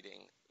were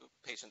treating,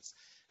 patients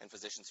and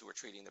physicians who were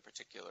treating the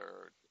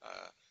particular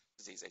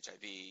disease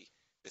HIV.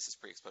 This is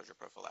pre-exposure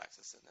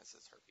prophylaxis and this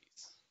is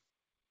herpes.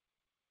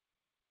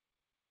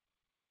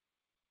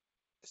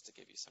 Just to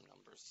give you some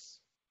numbers.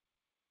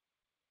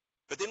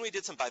 But then we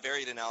did some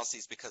bivariate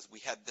analyses because we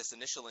had this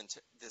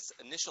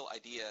initial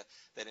idea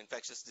that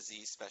infectious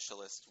disease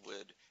specialists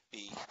would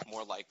be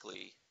more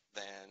likely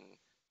than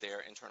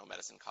their internal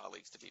medicine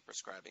colleagues to be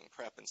prescribing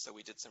PrEP. And so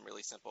we did some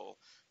really simple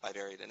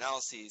bivariate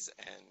analyses.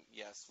 And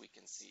yes, we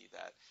can see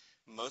that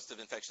most of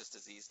infectious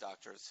disease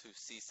doctors who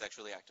see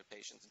sexually active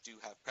patients do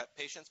have PrEP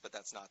patients, but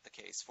that's not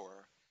the case for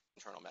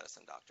internal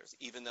medicine doctors,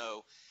 even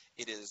though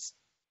it is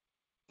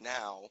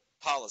now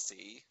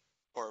policy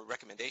or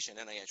recommendation,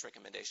 NIH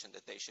recommendation,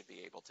 that they should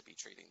be able to be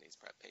treating these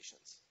PrEP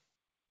patients.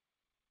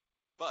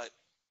 But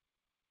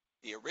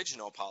the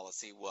original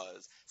policy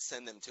was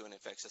send them to an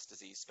infectious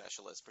disease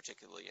specialist,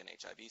 particularly an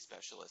HIV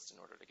specialist, in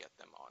order to get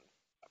them on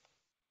PrEP.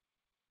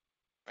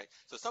 Right?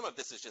 So some of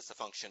this is just a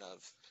function of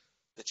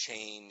the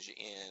change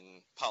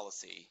in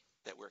policy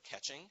that we're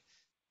catching,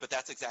 but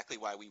that's exactly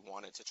why we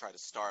wanted to try to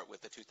start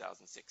with the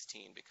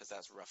 2016, because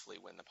that's roughly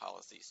when the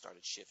policy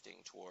started shifting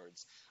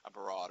towards a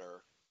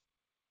broader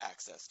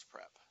access to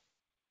PrEP.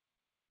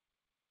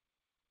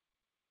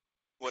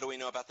 What do we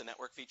know about the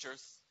network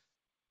features?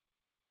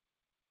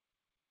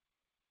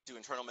 Do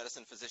internal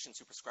medicine physicians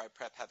who prescribe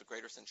PrEP have a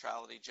greater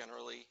centrality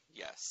generally?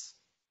 Yes.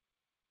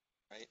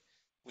 Right?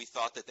 We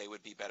thought that they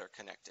would be better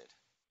connected.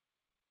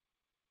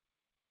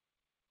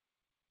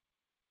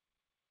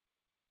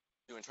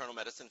 Do internal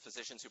medicine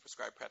physicians who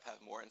prescribe PrEP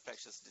have more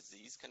infectious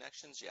disease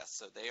connections? Yes.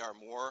 So they are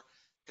more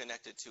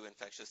connected to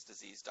infectious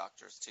disease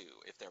doctors too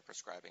if they're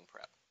prescribing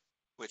PrEP,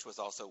 which was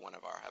also one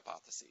of our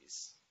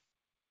hypotheses.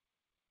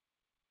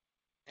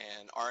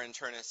 And are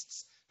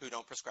internists who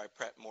don't prescribe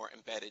PrEP more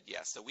embedded?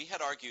 Yes. So we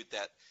had argued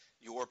that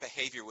your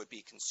behavior would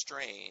be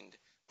constrained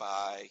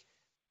by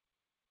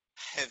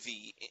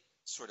heavy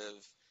sort of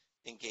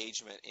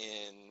engagement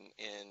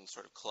in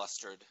sort of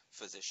clustered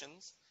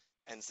physicians.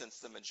 And since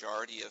the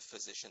majority of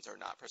physicians are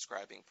not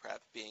prescribing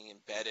PrEP, being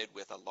embedded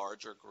with a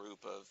larger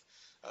group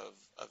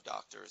of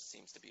doctors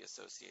seems to be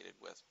associated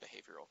with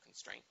behavioral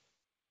constraint.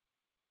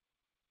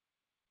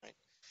 Right?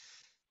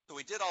 So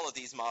we did all of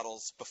these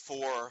models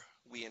before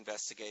we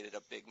investigated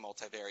a big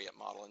multivariate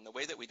model. And the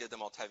way that we did the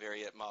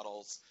multivariate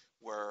models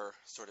were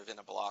sort of in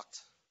a blocked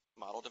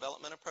model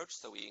development approach.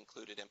 So we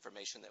included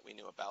information that we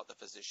knew about the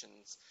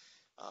physician's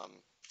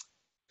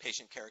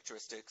patient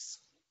characteristics,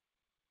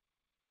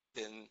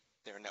 then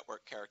their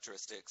network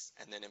characteristics,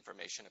 and then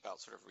information about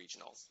sort of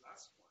regional.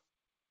 Last one.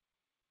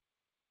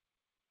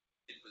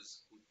 It was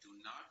who do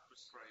not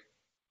prescribe.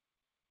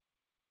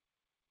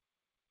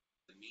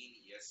 The mean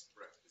yes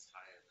PrEP is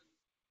higher than.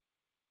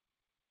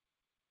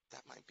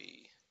 That might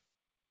be.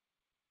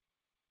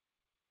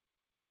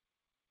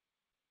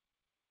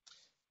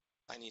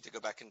 I need to go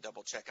back and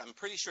double check. I'm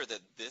pretty sure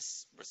that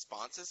this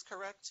response is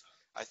correct.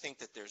 I think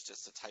that there's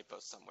just a typo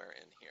somewhere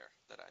in here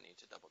that I need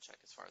to double check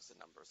as far as the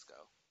numbers go.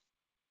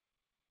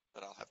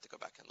 But I'll have to go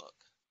back and look.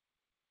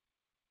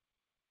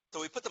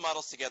 So we put the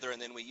models together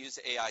and then we use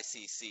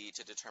AICC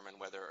to determine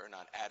whether or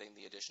not adding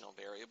the additional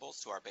variables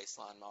to our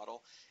baseline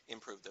model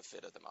improved the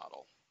fit of the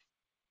model.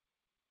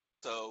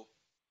 So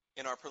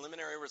in our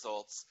preliminary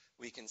results,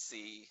 we can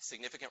see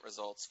significant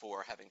results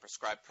for having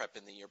prescribed PrEP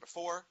in the year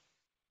before,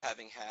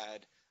 having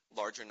had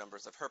larger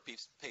numbers of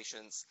herpes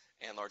patients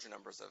and larger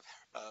numbers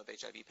of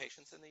HIV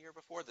patients in the year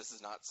before. This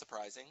is not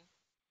surprising.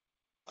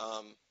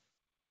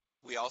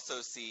 We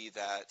also see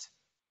that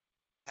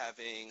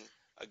having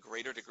a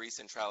greater degree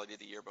centrality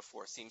the year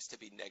before seems to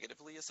be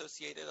negatively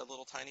associated a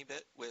little tiny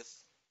bit with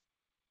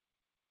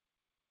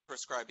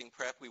prescribing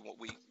PrEP.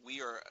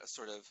 We are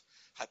sort of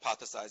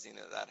hypothesizing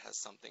that that has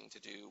something to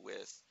do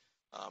with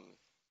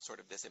sort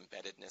of this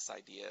embeddedness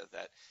idea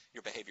that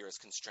your behavior is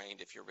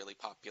constrained if you're really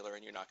popular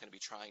and you're not going to be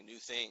trying new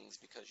things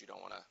because you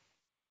don't want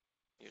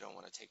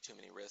to take too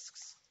many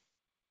risks.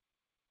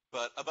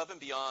 But above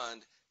and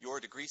beyond your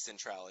degree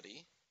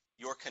centrality,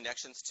 your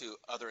connections to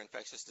other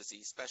infectious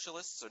disease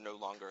specialists are no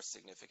longer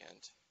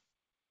significant.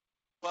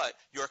 But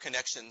your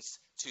connections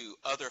to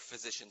other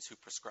physicians who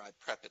prescribe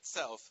PrEP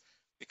itself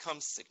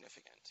becomes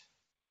significant,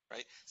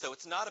 right? So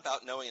it's not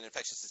about knowing an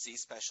infectious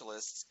disease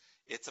specialist,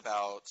 it's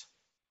about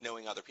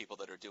knowing other people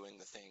that are doing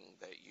the thing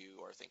that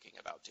you are thinking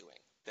about doing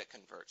that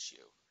converts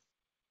you,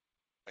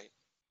 right?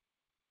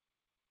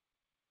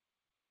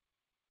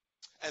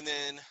 And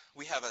then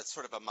we have a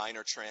sort of a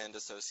minor trend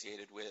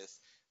associated with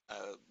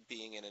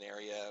being in an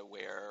area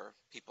where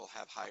people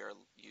have higher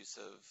use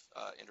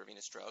of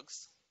intravenous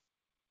drugs.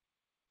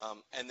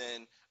 And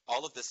then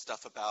all of this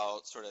stuff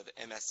about sort of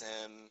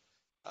MSM,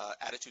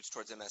 attitudes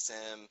towards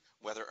MSM,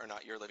 whether or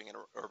not you're living in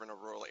an urban or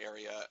rural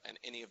area, and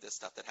any of this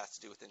stuff that has to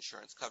do with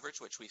insurance coverage,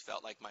 which we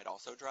felt like might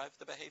also drive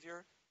the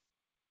behavior,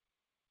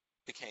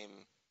 became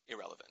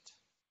irrelevant.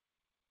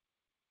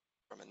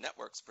 From a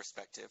networks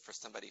perspective, for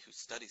somebody who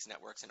studies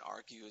networks and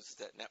argues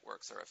that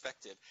networks are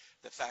effective,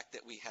 the fact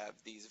that we have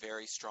these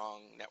very strong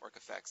network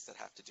effects that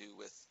have to do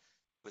with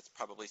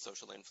probably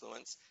social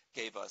influence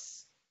gave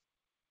us,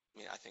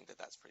 I think that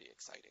that's pretty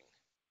exciting.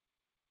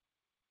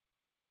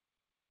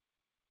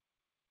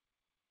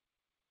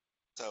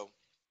 So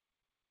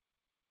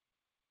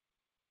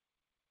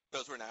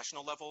those were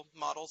national level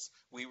models.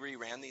 We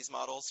reran these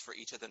models for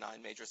each of the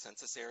 9 major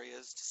census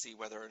areas to see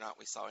whether or not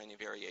we saw any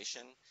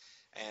variation.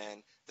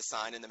 And the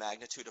sign and the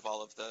magnitude of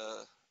all of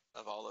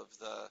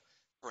the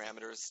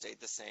parameters stayed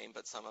the same,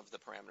 but some of the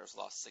parameters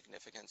lost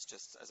significance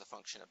just as a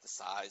function of the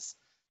size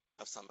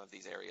of some of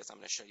these areas. I'm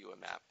going to show you a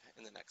map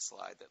in the next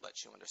slide that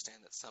lets you understand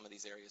that some of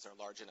these areas are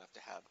large enough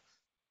to have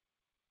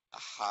a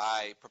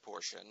high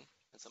proportion,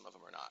 and some of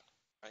them are not,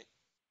 right?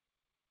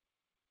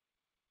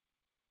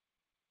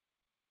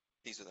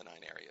 These are the 9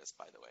 areas,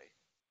 by the way.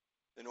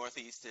 The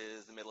Northeast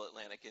is the Middle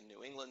Atlantic and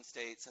New England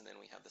states, and then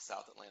we have the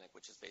South Atlantic,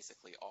 which is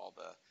basically all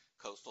the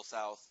coastal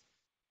South.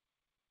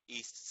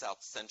 East,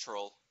 South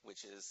Central,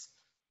 which is,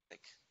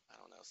 like, I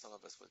don't know, some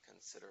of us would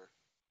consider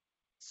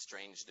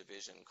strange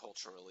division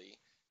culturally.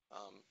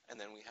 And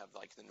then we have,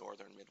 like, the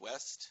Northern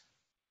Midwest.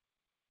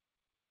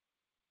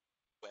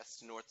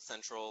 West, North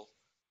Central,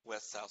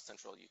 West, South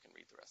Central. You can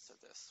read the rest of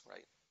this,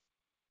 right?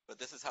 But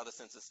this is how the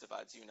census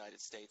divides the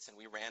United States, and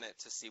we ran it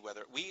to see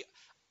whether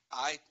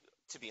I,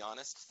 to be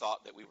honest,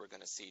 thought that we were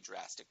going to see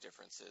drastic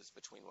differences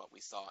between what we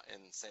saw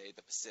in, say,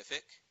 the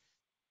Pacific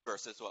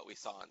versus what we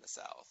saw in the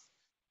South.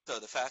 So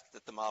the fact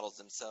that the models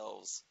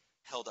themselves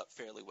held up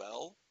fairly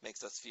well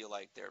makes us feel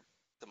like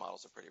the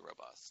models are pretty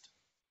robust.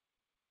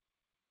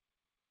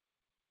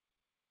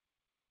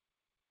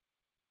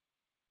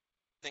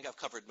 I think I've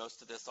covered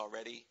most of this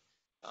already.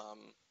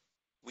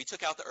 We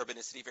took out the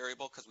urbanicity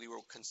variable because we were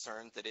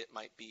concerned that it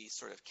might be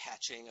sort of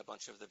catching a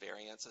bunch of the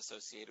variants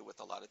associated with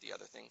a lot of the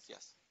other things.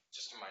 Yes?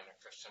 Just a minor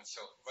question.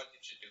 So what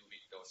did you do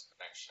with those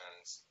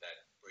connections that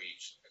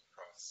breached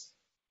across?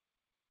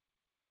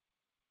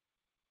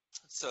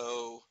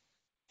 So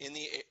in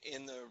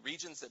the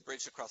regions that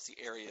bridged across the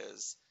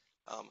areas,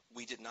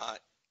 we did not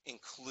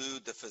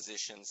include the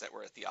physicians that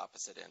were at the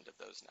opposite end of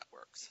those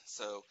networks.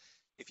 So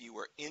if you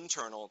were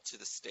internal to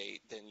the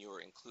state, then you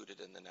were included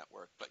in the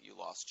network, but you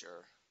lost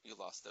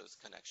those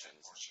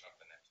connections. Portion of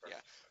the network.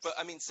 Yeah, but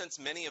I mean, since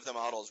many of the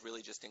models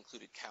really just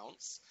included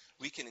counts,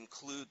 we can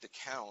include the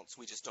counts.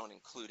 We just don't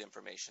include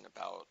information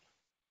about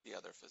the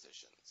other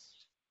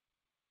physicians.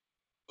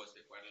 Was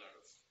there quite a lot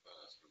of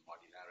sort of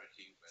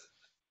modularity?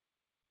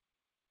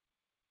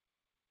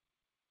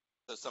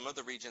 So some of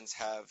the regions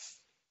have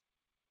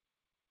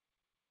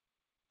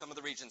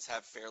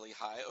fairly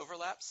high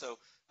overlap. So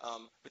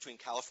between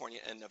California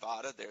and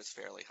Nevada, there's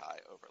fairly high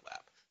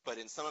overlap. But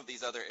in some of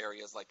these other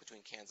areas, like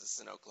between Kansas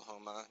and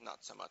Oklahoma, not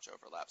so much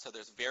overlap. So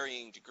there's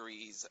varying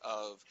degrees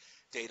of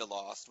data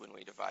lost when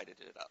we divided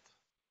it up.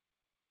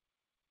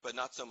 But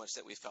not so much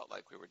that we felt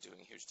like we were doing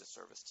a huge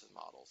disservice to the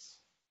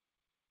models.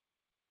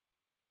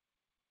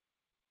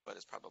 But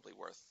it's probably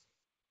worth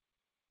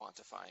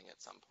quantifying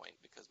at some point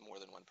because more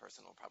than one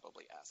person will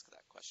probably ask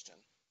that question,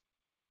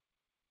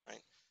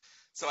 right?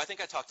 So I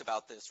think I talked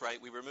about this,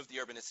 right? We removed the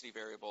urbanicity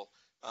variable.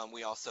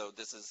 We also,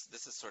 this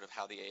is sort of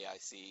how the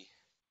AIC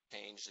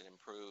changed and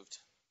improved,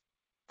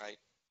 right?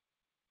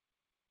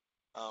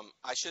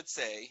 I should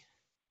say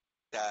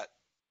that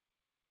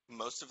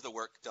most of the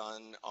work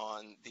done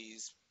on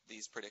these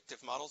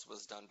predictive models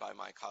was done by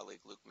my colleague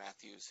Luke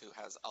Matthews, who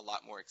has a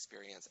lot more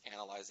experience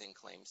analyzing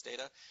claims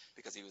data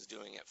because he was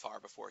doing it far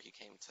before he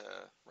came to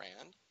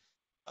RAND,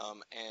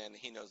 and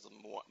he knows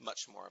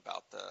much more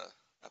about the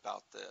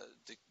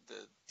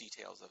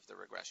details of the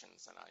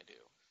regressions than I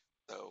do.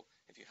 So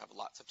if you have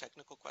lots of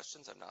technical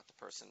questions, I'm not the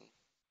person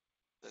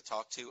to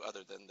talk to,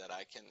 other than that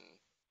I can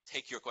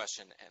take your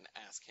question and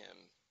ask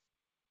him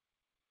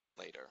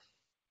later.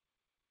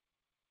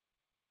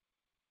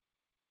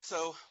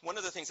 So one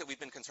of the things that we've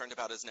been concerned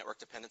about is network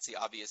dependency.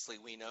 Obviously,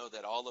 we know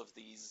that all of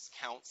these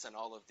counts and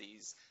all of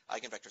these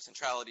eigenvector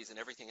centralities and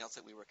everything else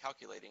that we were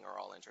calculating are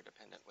all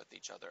interdependent with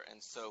each other.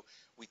 And so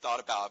we thought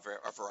about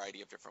a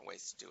variety of different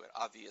ways to do it.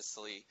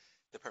 Obviously,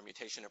 the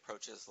permutation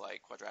approaches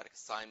like quadratic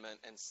assignment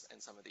and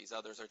some of these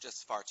others are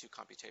just far too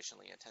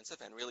computationally intensive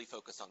and really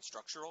focus on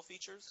structural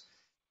features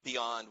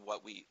beyond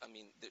what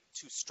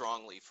too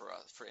strongly for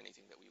us, for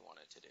anything that we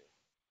wanted to do,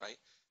 right?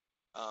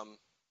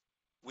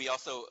 We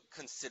also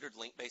considered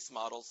link-based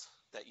models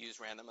that use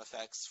random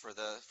effects for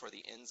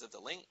the ends of the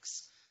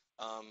links,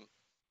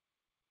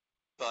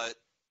 but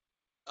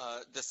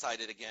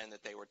decided again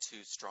that they were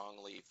too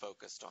strongly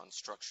focused on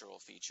structural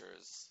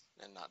features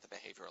and not the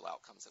behavioral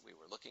outcomes that we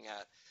were looking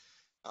at.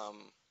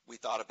 We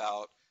thought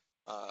about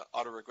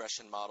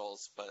autoregression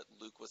models, but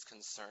Luke was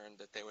concerned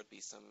that there would be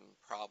some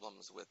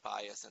problems with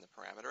bias in the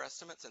parameter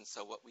estimates, and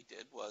so what we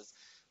did was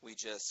we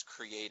just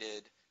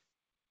created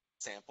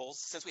samples.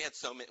 Since we had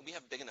so many, we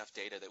have big enough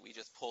data that we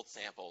just pulled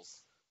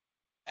samples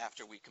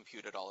after we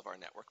computed all of our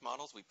network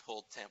models. We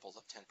pulled samples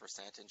of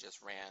 10% and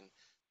just ran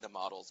the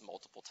models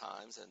multiple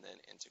times and then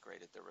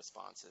integrated the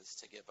responses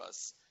to give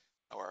us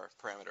our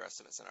parameter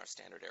estimates and our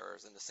standard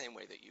errors in the same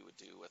way that you would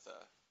do with a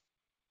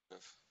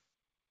sort of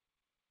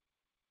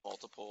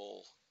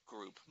multiple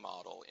group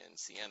model in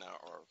Siena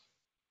or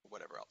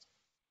whatever else.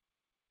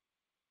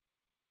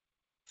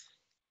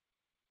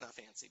 Not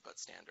fancy, but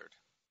standard.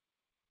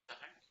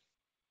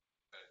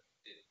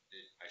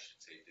 I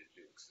should say, did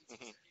Luke, since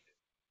he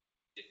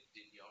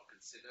did y'all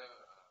consider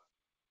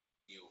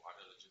new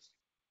autologistic?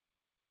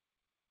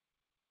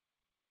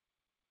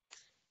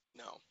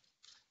 No,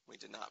 we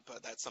did not,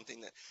 but that's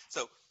something that,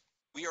 so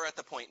we are at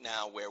the point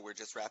now where we're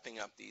just wrapping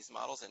up these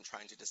models and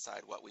trying to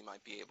decide what we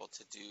might be able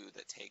to do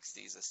that takes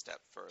these a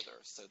step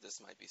further. So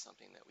this might be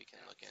something that we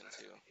can look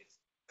into. It's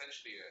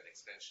essentially an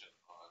extension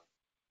on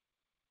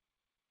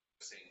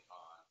focusing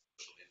on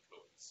social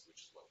influence,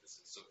 which is what this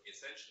is. So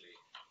essentially,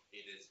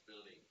 it is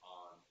building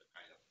on the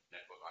kind of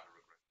network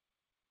autoregression,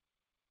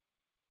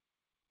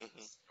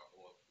 or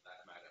for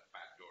that matter,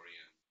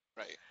 Factorian,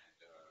 right?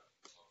 And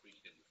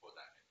Friedkin before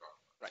that I talked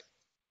about. Right.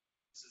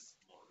 This is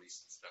more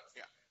recent stuff.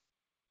 Yeah.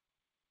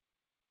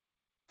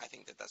 I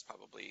think that that's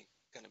probably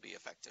going to be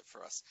effective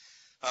for us,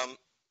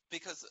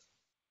 because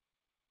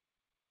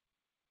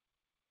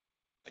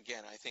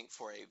again, I think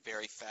for a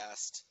very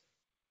fast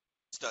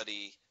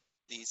study,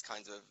 these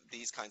kinds of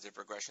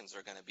regressions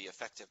are going to be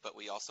effective, but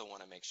we also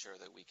want to make sure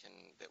that we can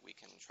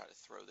try to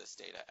throw this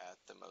data at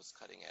the most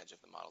cutting edge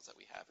of the models that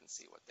we have and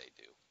see what they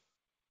do.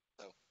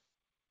 So,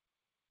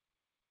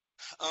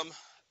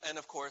 and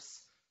of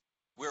course,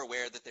 we're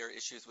aware that there are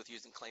issues with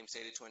using claims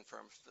data to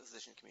infer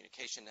physician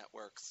communication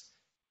networks.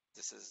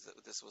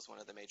 This was one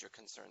of the major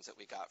concerns that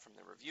we got from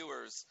the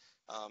reviewers.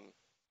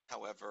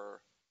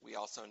 However, we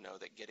also know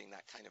that getting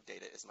that kind of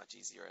data is much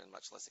easier and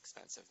much less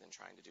expensive than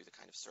trying to do the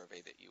kind of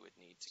survey that you would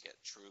need to get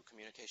true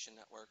communication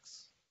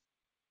networks.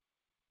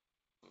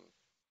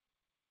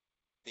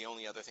 The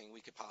only other thing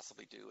we could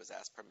possibly do is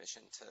ask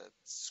permission to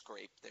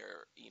scrape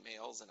their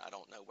emails, and I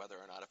don't know whether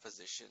or not a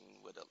physician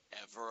would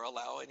ever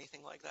allow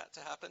anything like that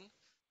to happen.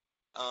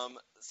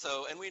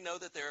 And we know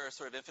that there are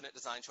sort of infinite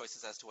design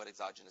choices as to what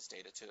exogenous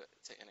data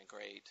to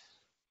integrate,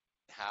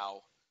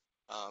 how.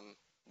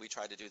 We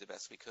tried to do the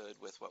best we could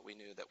with what we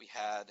knew that we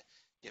had,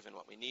 given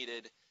what we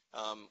needed.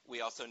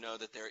 We also know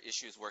that there are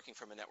issues working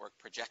from a network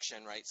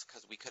projection, right?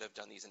 Because we could have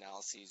done these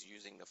analyses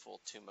using the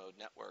full two-mode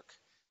network.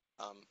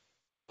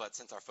 But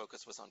since our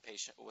focus was on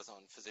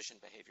physician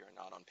behavior and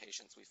not on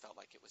patients, we felt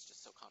like it was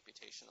just so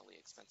computationally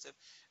expensive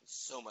and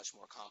so much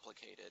more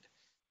complicated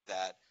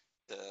that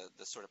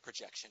the sort of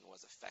projection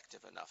was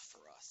effective enough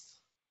for us.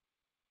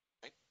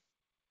 Right?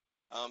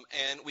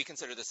 And we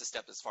consider this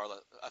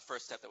a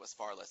first step that was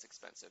far less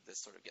expensive. This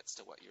sort of gets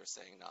to what you were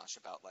saying, Nash,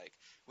 about like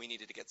we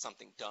needed to get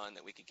something done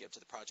that we could give to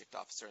the project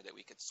officer that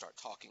we could start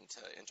talking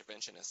to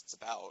interventionists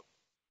about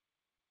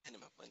in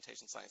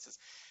implementation sciences.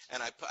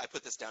 And I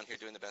put this down here,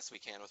 doing the best we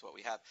can with what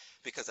we have,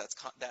 because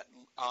that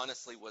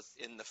honestly was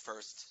in the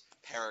first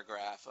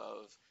paragraph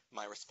of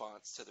my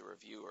response to the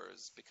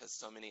reviewers, because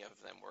so many of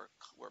them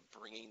were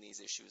bringing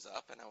these issues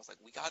up, and I was like,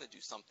 we got to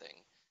do something.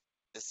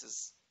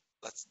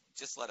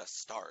 Let us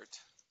start,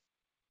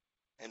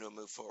 and we'll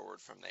move forward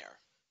from there.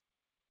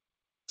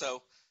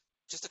 So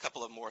just a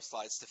couple of more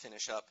slides to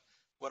finish up.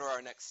 What are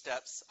our next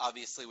steps?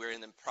 Obviously, we're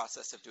in the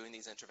process of doing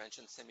these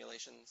intervention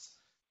simulations.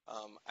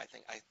 I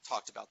think I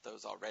talked about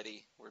those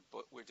already.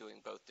 We're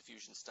doing both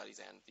diffusion studies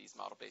and these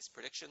model-based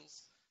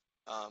predictions.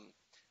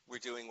 We're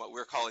doing what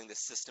we're calling the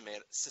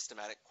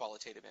systematic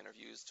qualitative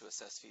interviews to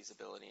assess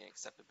feasibility and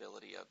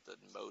acceptability of the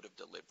mode of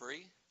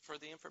delivery for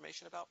the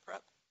information about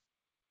PrEP.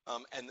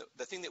 And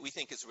the thing that we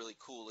think is really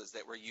cool is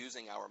that we're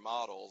using our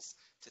models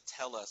to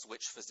tell us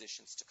which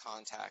physicians to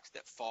contact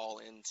that fall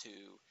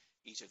into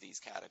each of these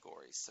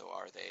categories. So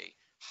are they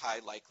high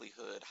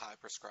likelihood, high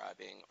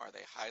prescribing? Are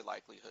they high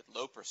likelihood,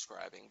 low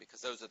prescribing? Because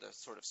those are the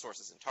sort of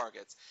sources and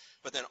targets.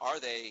 But then are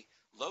they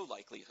low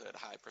likelihood,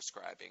 high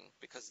prescribing?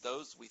 Because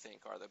those, we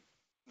think, are the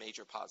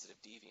major positive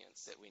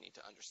deviants that we need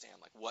to understand.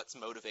 Like what's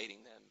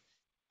motivating them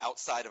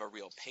outside of a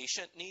real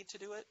patient need to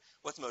do it?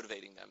 What's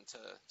motivating them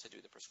to do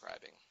the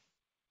prescribing?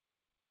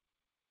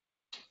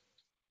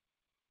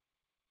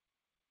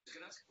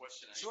 Can I ask a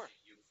question? Sure.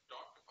 You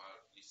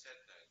said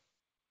that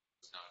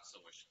it's not so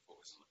much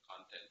focus on the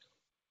content of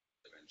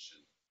the intervention,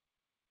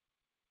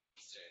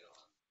 instead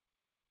on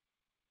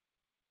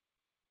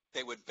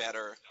they would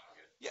better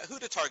target. Yeah, who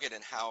to target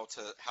and how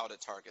to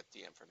target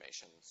the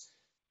information.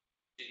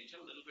 Can you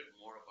tell a little bit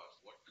more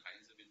about what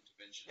kinds of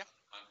intervention? Yeah.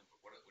 Content,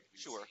 what do you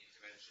Sure. say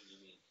intervention?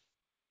 You mean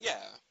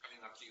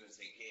coming up to you and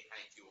saying, hey,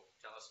 thank you,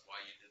 tell us why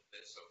you did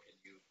this, or can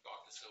you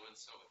talk to so and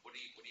so? What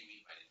do you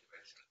mean by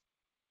intervention?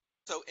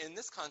 So in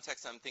this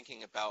context, I'm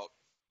thinking about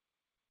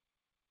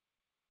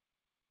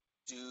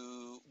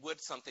would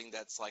something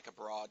that's like a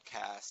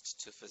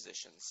broadcast to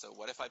physicians. So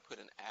what if I put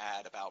an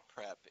ad about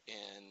PrEP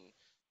in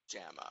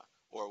JAMA?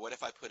 Or what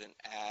if I put an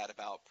ad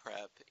about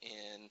PrEP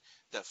in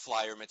the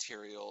flyer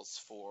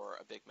materials for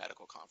a big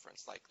medical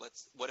conference? Like,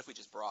 what if we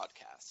just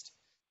broadcast?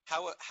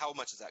 How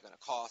much is that going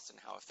to cost, and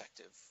how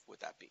effective would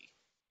that be,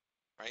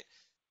 right?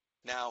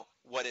 Now,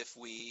 what if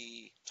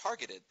we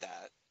targeted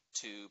that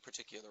to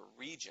particular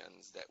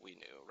regions that we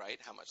knew, right?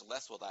 How much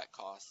less will that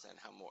cost, and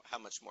how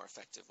much more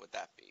effective would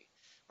that be,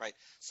 right?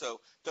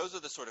 So those are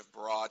the sort of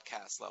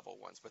broadcast level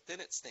ones. But then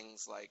it's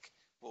things like,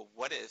 well,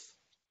 what if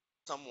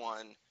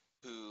someone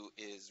who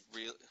is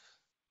real,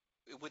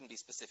 it wouldn't be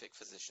specific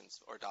physicians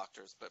or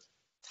doctors, but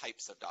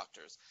types of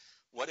doctors.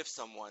 What if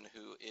someone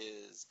who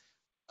is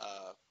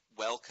a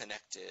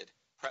well-connected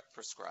PrEP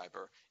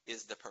prescriber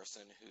is the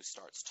person who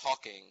starts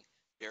talking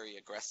very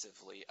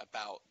aggressively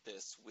about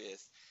this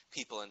with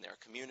people in their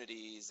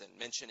communities and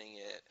mentioning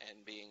it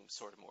and being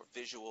sort of more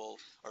visual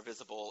or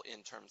visible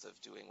in terms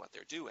of doing what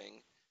they're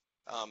doing?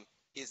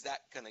 Is that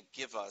going to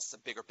give us a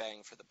bigger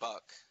bang for the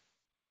buck?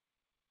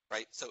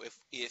 Right? So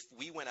if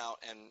we went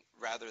out and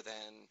rather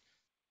than,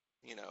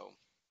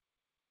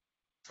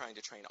 trying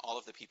to train all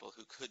of the people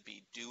who could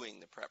be doing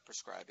the PrEP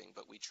prescribing,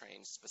 but we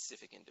train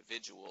specific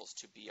individuals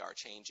to be our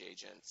change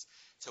agents,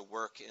 to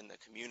work in the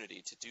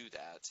community to do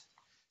that,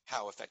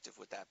 how effective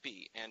would that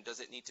be? And does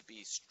it need to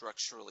be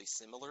structurally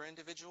similar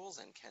individuals,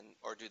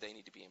 or do they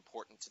need to be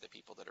important to the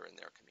people that are in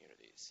their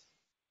communities?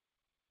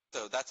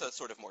 So that's a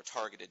sort of more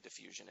targeted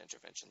diffusion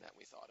intervention that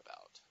we thought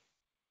about.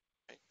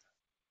 Right?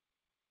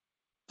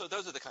 So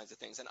those are the kinds of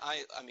things. And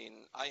I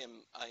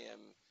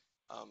am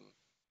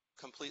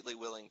completely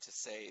willing to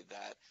say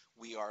that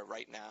we are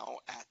right now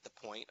at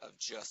the point of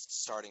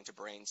just starting to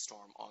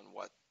brainstorm on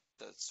what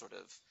the sort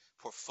of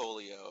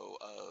portfolio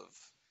of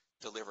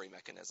delivery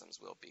mechanisms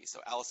will be.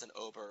 So Alison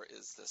Ober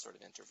is the sort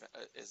of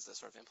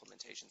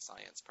implementation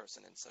science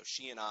person, and so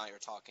she and I are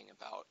talking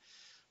about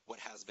what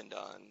has been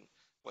done,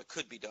 what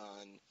could be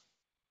done.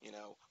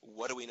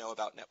 What do we know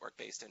about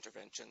network-based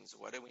interventions?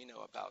 What do we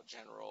know about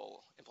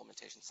general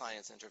implementation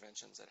science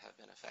interventions that have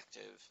been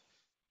effective?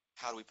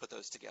 How do we put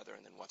those together,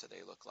 and then what do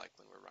they look like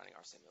when we're running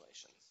our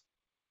simulations?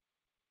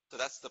 So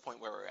that's the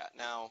point where we're at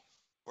now.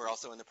 We're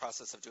also in the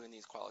process of doing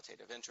these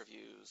qualitative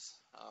interviews,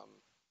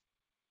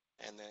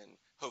 and then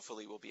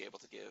hopefully we'll be able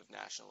to give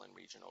national and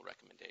regional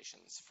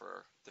recommendations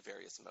for the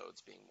various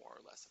modes being more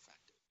or less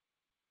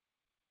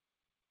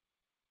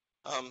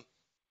effective.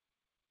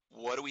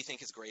 What do we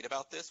think is great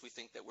about this? We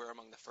think that we're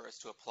among the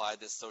first to apply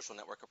this social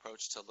network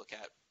approach to look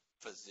at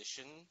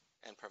physician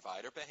and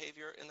provider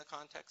behavior in the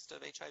context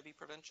of HIV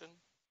prevention.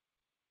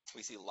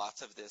 We see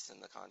lots of this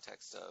in the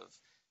context of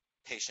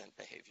patient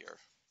behavior.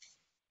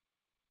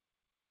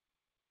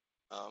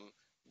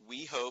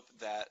 We hope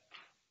that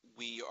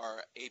we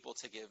are able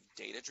to give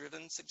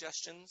data-driven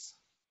suggestions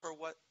for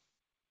what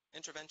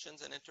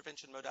interventions and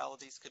intervention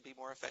modalities could be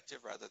more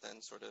effective rather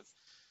than sort of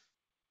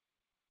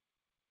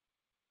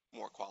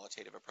more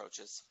qualitative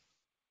approaches.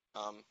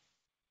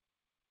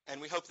 And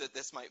we hope that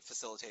this might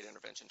facilitate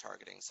intervention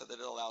targeting so that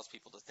it allows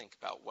people to think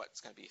about what's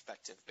going to be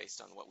effective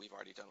based on what we've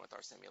already done with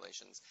our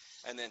simulations.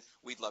 And then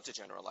we'd love to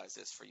generalize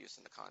this for use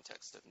in the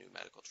context of new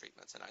medical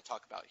treatments. And I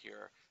talk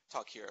here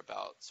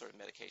about sort of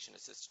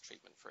medication-assisted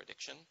treatment for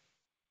addiction,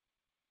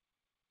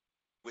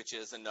 which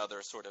is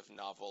another sort of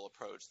novel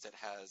approach that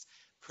has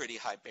pretty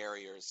high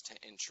barriers to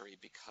entry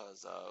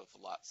because of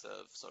lots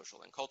of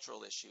social and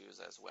cultural issues,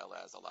 as well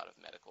as a lot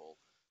of medical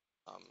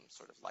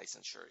sort of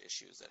licensure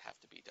issues that have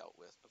to be dealt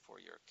with before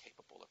you're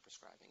capable of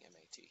prescribing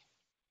MAT.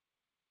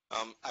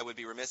 I would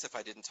be remiss if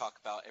I didn't talk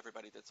about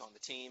everybody that's on the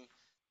team.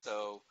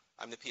 So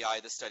I'm the PI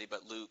of the study,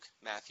 but Luke,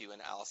 Matthew,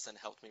 and Allison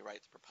helped me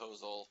write the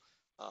proposal.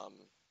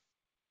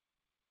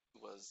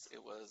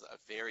 It was a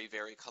very,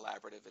 very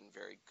collaborative and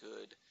very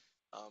good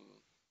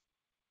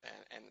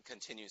and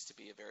continues to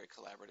be a very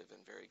collaborative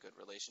and very good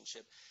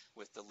relationship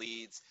with the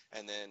leads.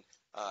 And then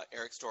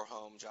Eric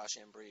Storholm, Josh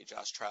Embry,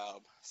 Josh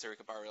Traub,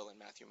 Sarika Baril, and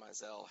Matthew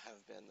Mizell have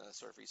been the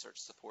sort of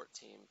research support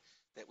team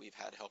that we've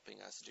had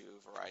helping us do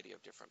a variety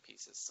of different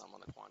pieces, some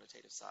on the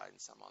quantitative side and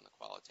some on the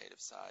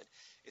qualitative side.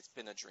 It's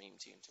been a dream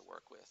team to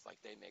work with.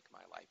 Like, they make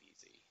my life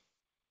easy.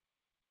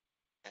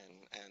 And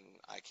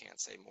I can't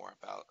say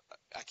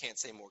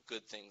more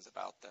good things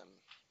about them.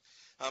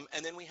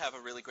 And then we have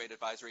a really great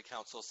advisory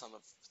council. Some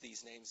of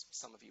these names,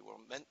 some of you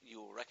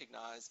will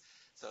recognize.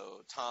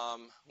 So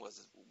Tom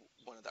was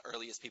one of the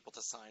earliest people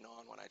to sign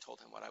on when I told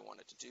him what I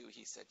wanted to do.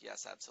 He said,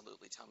 yes,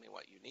 absolutely, tell me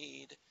what you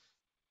need.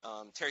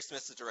 Terry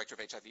Smith is the director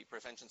of HIV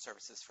prevention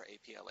services for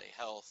APLA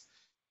Health.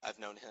 I've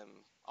known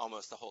him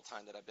almost the whole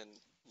time that I've been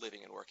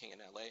living and working in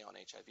LA on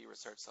HIV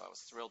research, so I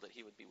was thrilled that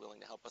he would be willing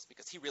to help us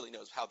because he really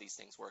knows how these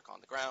things work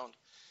on the ground.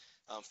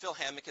 Phil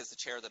Hammock is the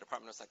chair of the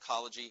Department of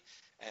Psychology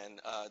and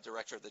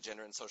director of the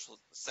Gender and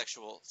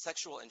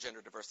Sexual and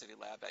Gender Diversity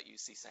Lab at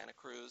UC Santa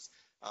Cruz.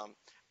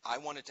 I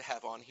wanted to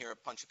have on here a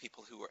bunch of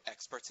people who were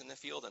experts in the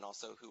field and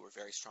also who were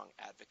very strong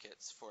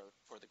advocates for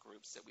the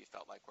groups that we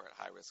felt like were at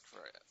high risk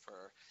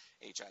for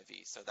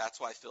HIV. So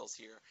that's why Phil's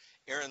here.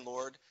 Aaron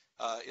Lord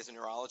is a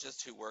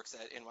neurologist who works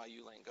at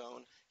NYU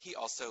Langone. He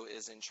also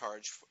is in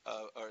charge,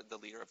 or the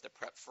leader of the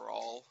PrEP for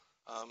All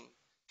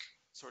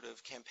sort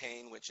of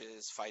campaign, which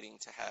is fighting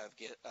to have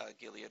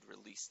Gilead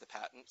release the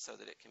patent so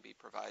that it can be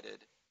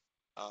provided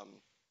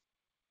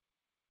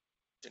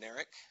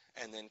generic.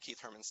 And then Keith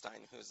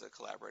Hermanstein, who's a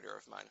collaborator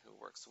of mine who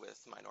works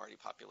with minority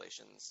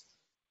populations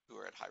who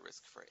are at high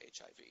risk for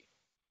HIV.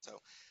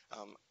 So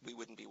we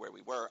wouldn't be where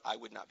we were. I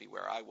would not be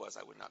where I was.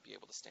 I would not be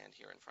able to stand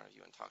here in front of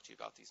you and talk to you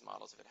about these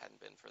models if it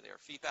hadn't been for their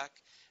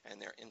feedback and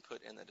their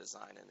input in the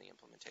design and the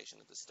implementation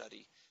of the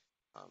study.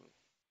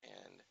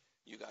 And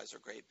you guys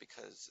are great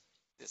because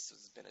this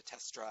has been a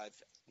test drive.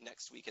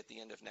 Next week, at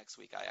the end of next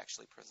week, I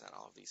actually present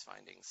all of these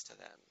findings to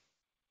them.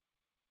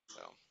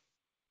 So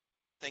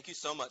thank you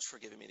so much for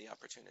giving me the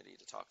opportunity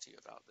to talk to you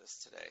about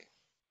this today.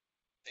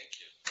 Thank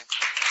you.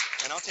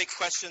 And I'll take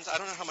questions. I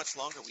don't know how much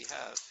longer we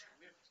have.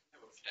 We have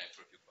time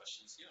for a few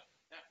questions. Yeah.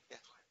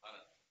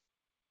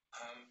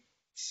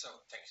 So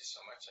thank you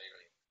so much. I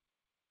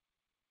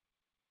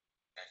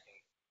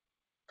think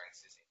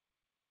Frank's is in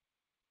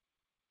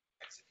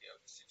complexity of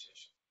the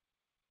situation.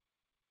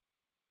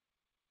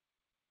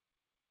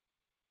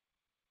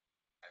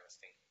 I was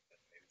thinking that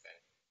maybe then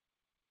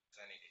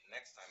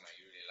next time, I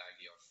really like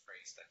your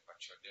phrase that what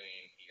you're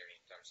doing here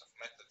in terms of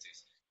methods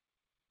is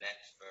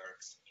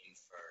networks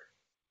inferred.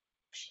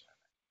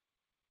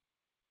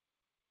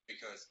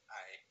 Because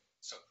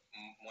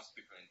most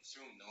people in this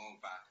room know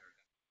better than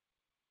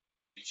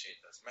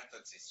appreciate those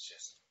methods. It's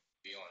just,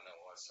 we all know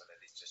also that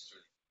it's just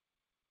really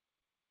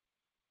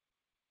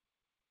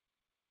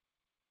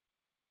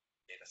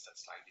data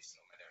sets like this,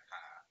 no matter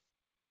how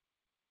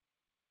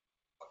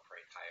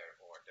operate higher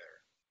order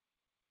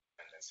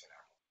dependency in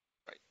our model.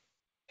 Right.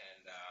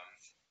 And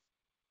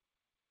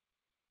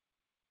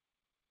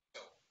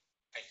so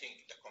I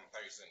think the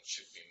comparison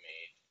should be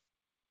made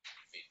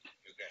with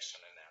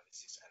regression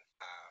analysis and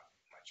how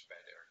much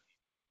better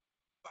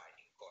by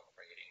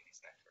incorporating this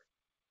network.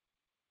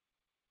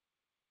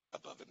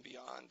 Above and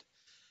beyond.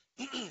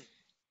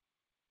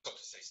 So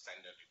to say,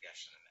 standard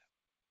regression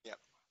analysis.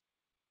 Yep.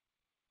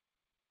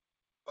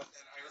 But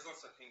then I was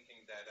also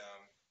thinking that,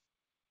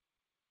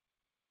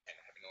 and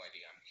I have no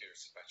idea, I'm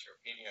curious about your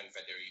opinion,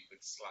 whether you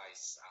could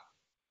slice up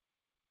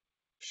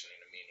population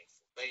in a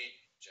meaningful way,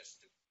 just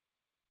to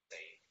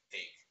say,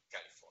 take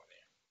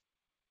California.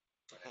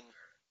 Whatever,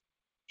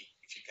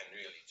 if you can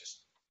really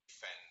just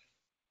defend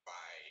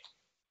why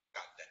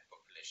got that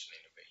population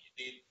in the way you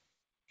did,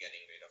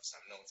 getting rid of some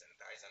nodes and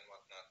ties and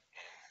whatnot,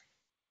 and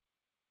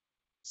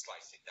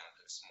slice it down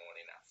to a small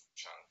enough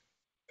chunk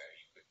where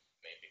you could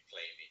maybe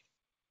play with.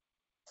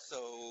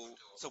 So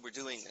we're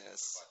doing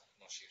this.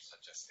 What Moshe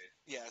suggested.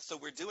 Yeah, so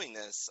we're doing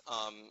this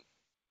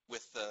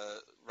with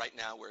right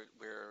now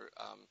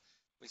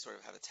we sort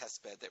of have a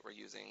test bed that we're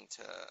using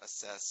to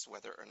assess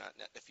whether or not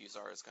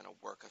NetDiffuser is going to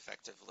work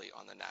effectively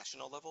on the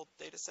national level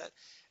data set,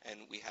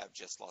 and we have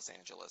just Los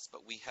Angeles.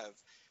 But we have,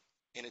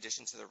 in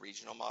addition to the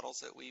regional models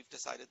that we've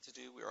decided to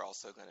do, we're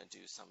also going to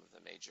do some of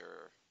the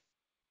major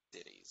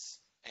cities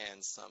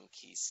and some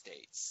key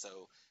states.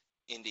 So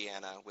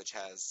Indiana, which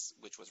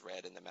was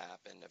red in the map,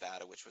 and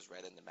Nevada, which was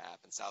red in the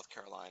map, and South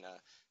Carolina,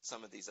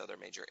 some of these other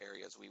major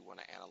areas we want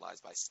to analyze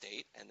by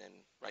state. And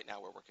then right now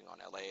we're working on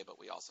LA,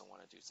 but we also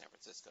want to do San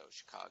Francisco,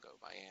 Chicago,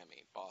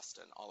 Miami,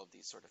 Boston, all of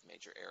these sort of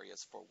major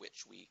areas for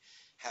which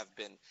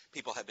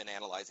people have been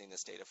analyzing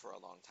this data for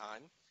a long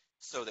time,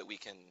 so that we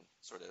can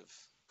sort of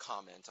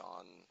comment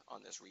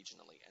on this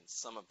regionally. And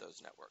some of those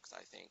networks,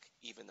 I think,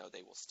 even though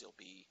they will still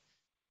be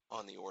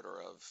on the order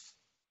of,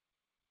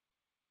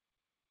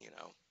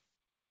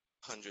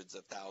 hundreds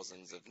of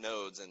thousands of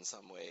nodes in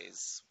some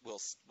ways,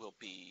 will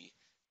be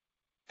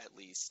at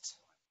least,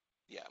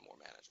 more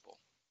manageable.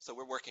 So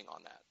we're working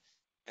on that.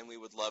 And we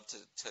would love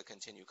to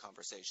continue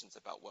conversations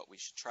about what we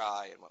should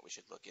try and what we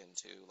should look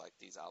into, like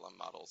these ALAM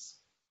models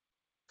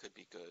could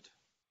be good.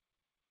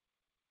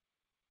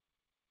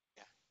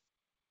 Yeah.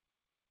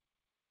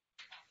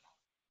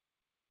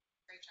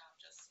 Great job.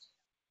 Just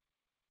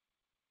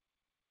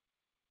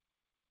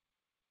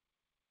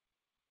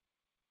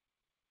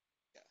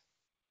Yeah.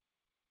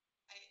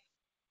 I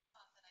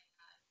thought that I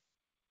had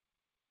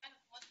kind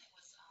of one thing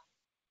was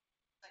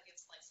like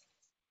it's slicing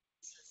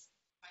pieces.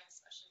 I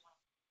especially want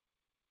to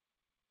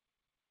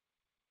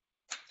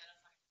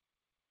identify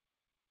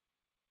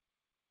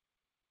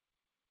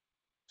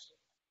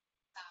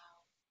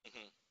how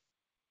Hmm.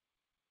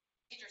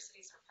 major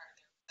cities are part of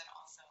there, but then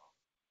also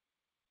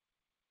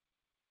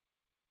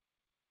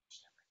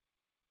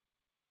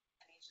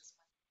and each is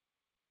one.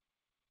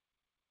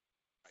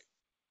 Right.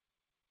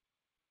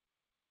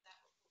 That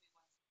will be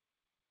one.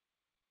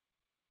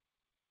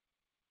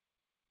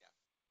 Yeah. This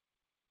is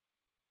something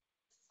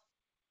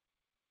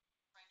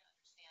I'm trying to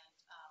understand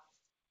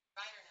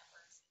provider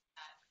networks is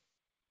that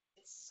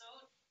it's so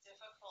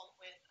difficult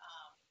with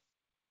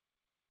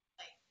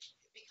like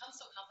it becomes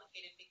so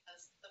complicated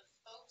because the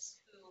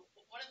folks who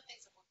one of the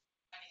things that we're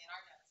finding in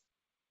our data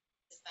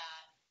is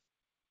that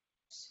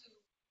who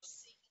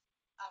seek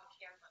out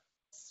care but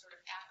sort of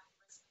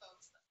at-risk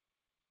folks that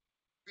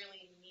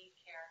really need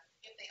care,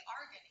 if they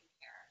are getting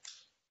care,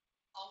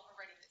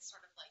 already it's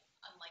sort of like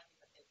unlikely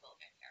that they will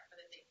get care, but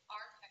if they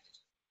are connected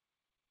to.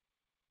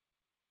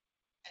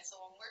 And so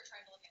when we're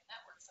trying to look at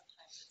networks,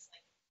 sometimes it's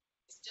like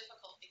it's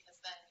difficult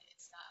because then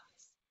it's not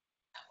these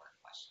network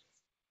questions.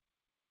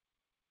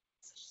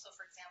 So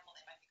for example,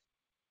 they might be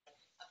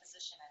a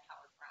physician at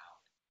Howard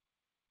Brown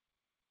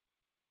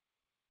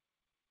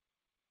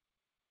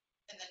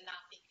and then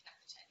not being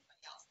connected to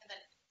anybody else. And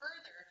then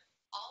further,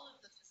 all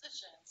of the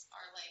physicians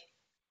are like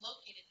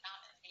located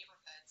not in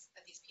neighborhoods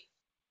that these people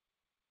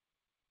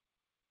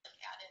like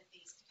add in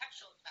these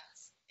contextual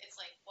effects. It's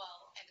like,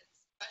 well, and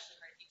especially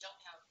right, if you don't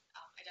have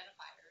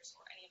identifiers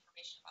or any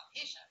information about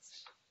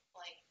patients,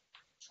 like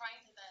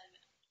trying to then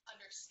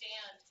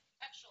understand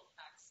contextual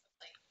effects of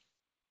like,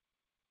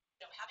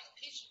 having a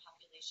patient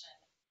population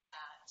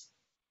that is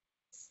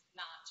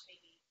not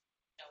maybe,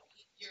 the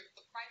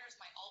providers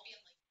might all be in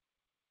like,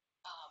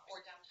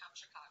 or downtown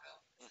Chicago.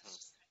 Mm-hmm. It's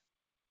just kind of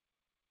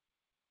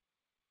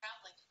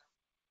traveling to the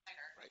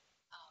provider. Right.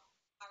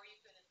 How are you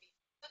going to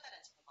put that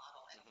into the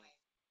model in a way?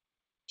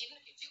 Even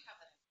if you do have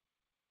that,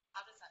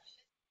 how does that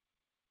fit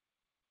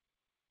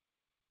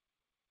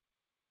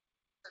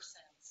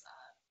person's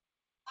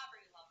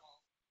poverty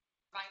level?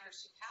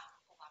 Providers who have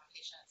a lot of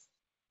patients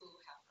who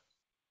have,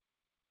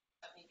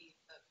 but maybe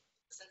the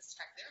census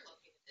tract they're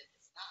located in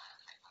is not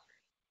high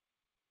poverty.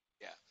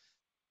 Yeah.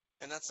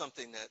 And that's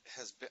something that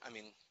has been,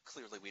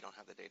 clearly we don't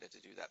have the data to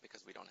do that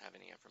because we don't have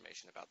any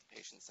information about the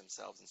patients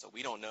themselves. And so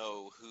we don't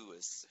know who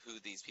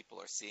these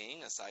people are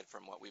seeing, aside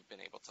from what we've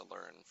been able to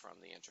learn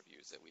from the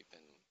interviews that we've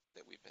been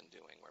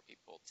doing, where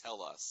people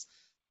tell us,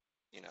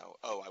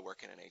 I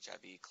work in an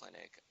HIV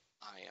clinic.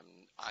 I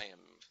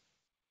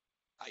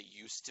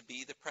used to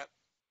be the PrEP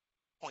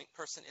point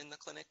person in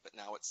the clinic, but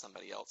now it's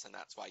somebody else, and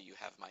that's why you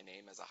have my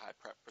name as a high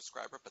PrEP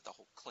prescriber, but the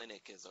whole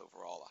clinic is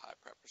overall a high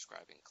PrEP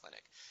prescribing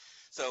clinic.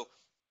 So,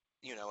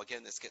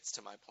 again, this gets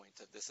to my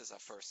point of this is a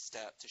first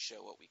step to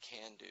show what we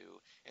can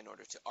do in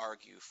order to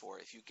argue for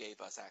if you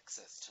gave us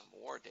access to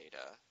more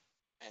data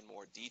and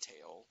more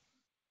detail,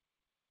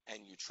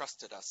 and you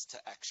trusted us to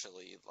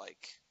actually,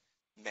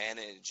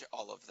 manage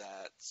all of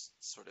that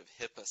sort of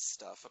HIPAA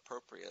stuff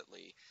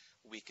appropriately,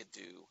 we could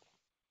do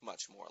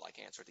much more, like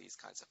answer these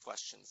kinds of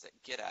questions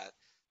that get at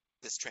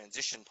this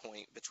transition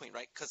point between,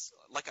 right? Because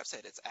like I've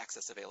said, it's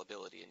access,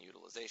 availability, and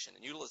utilization.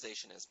 And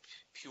utilization is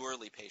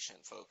purely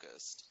patient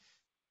focused.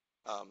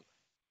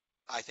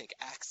 I think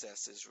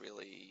access is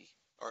really,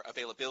 or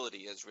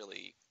availability is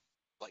really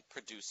like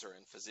producer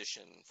and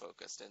physician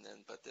focused. And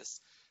then, but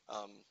this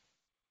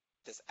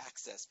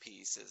access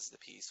piece is the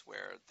piece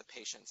where the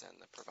patients and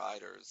the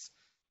providers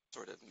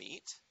sort of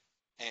meet.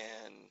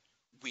 And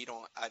we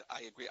don't,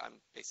 I agree,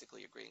 I'm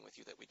basically agreeing with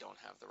you that we don't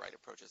have the right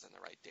approaches and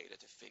the right data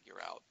to figure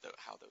out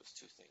how those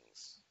two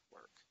things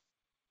work.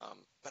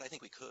 But I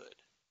think we could.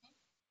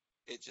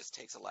 It just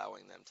takes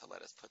allowing them to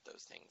let us put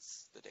those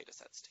things, the data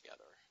sets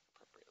together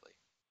appropriately.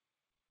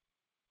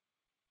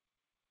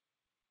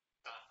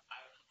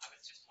 I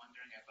was just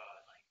wondering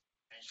about like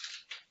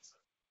mentioning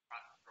sort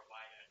of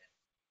provider and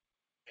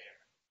payer.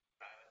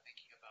 I was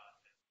thinking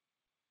about the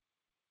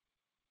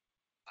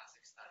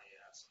classic study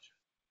of social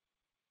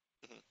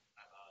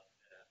about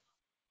the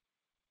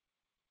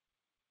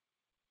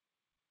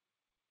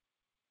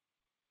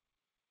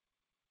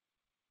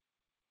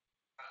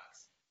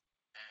drugs,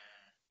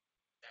 and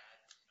that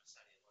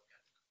study looked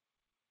at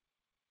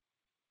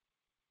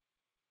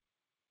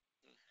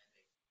and they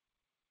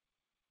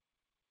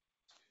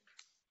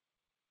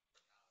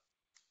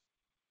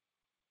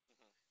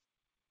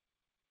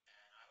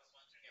and I was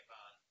wondering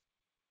about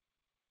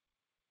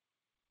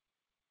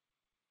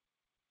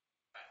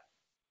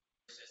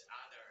versus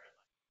other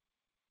like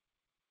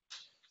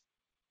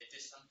it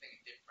is something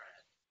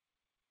different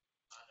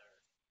other.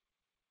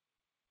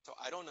 So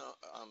I don't know,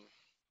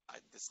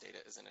 this data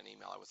isn't an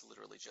email. I was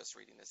literally just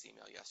reading this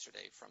email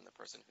yesterday from the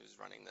person who's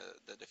running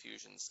the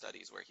diffusion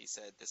studies, where he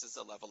said this is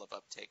the level of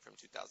uptake from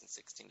 2016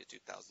 to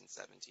 2017.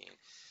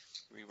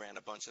 We ran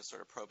a bunch of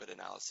sort of probit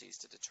analyses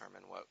to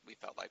determine what we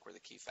felt like were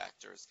the key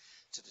factors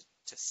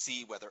to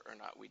see whether or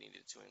not we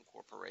needed to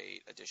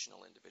incorporate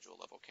additional individual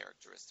level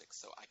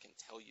characteristics. So I can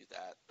tell you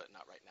that, but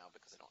not right now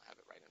because I don't have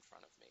it right in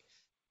front of me.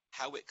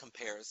 How it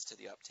compares to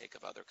the uptake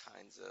of other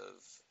kinds of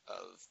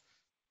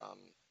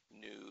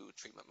new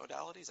treatment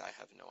modalities, I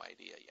have no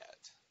idea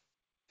yet.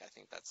 I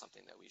think that's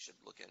something that we should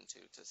look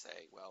into to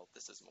say, well,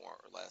 this is more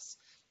or less,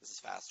 this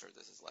is faster,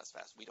 this is less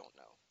fast. We don't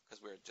know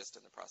because we're just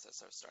in the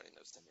process of starting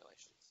those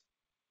simulations.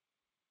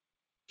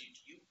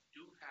 You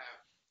do have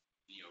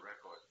in your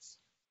records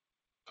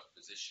a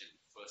physician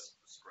first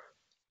prescribed.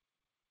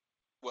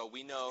 Well,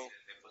 we know.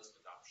 Their first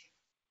adoption.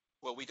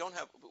 Well,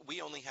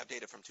 we only have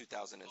data from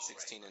 2016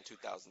 and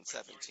 2017.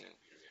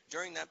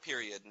 During that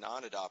period,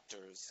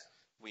 non-adopters,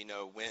 we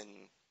know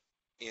when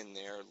in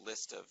their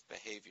list of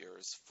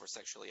behaviors for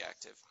sexually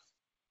active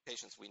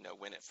patients, we know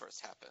when it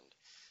first happened.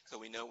 So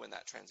we know when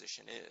that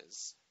transition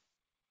is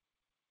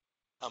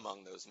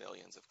among those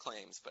millions of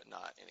claims, but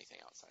not anything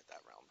outside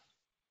that realm.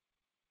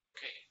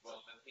 Okay, well,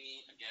 let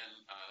me, again,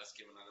 let's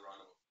give another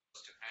round of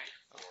applause to Hank.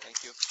 Thank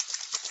you.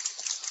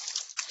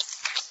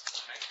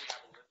 Hank, we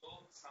have a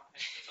little something,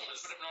 a little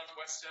bit of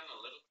Northwestern, a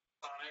little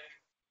tonic.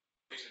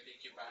 We're going to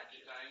take you back in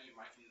time. You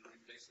might need to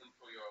replace them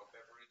for your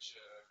beverage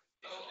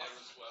there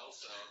as well.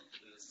 So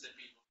the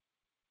sippy.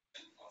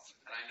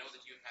 And I know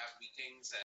that you have meetings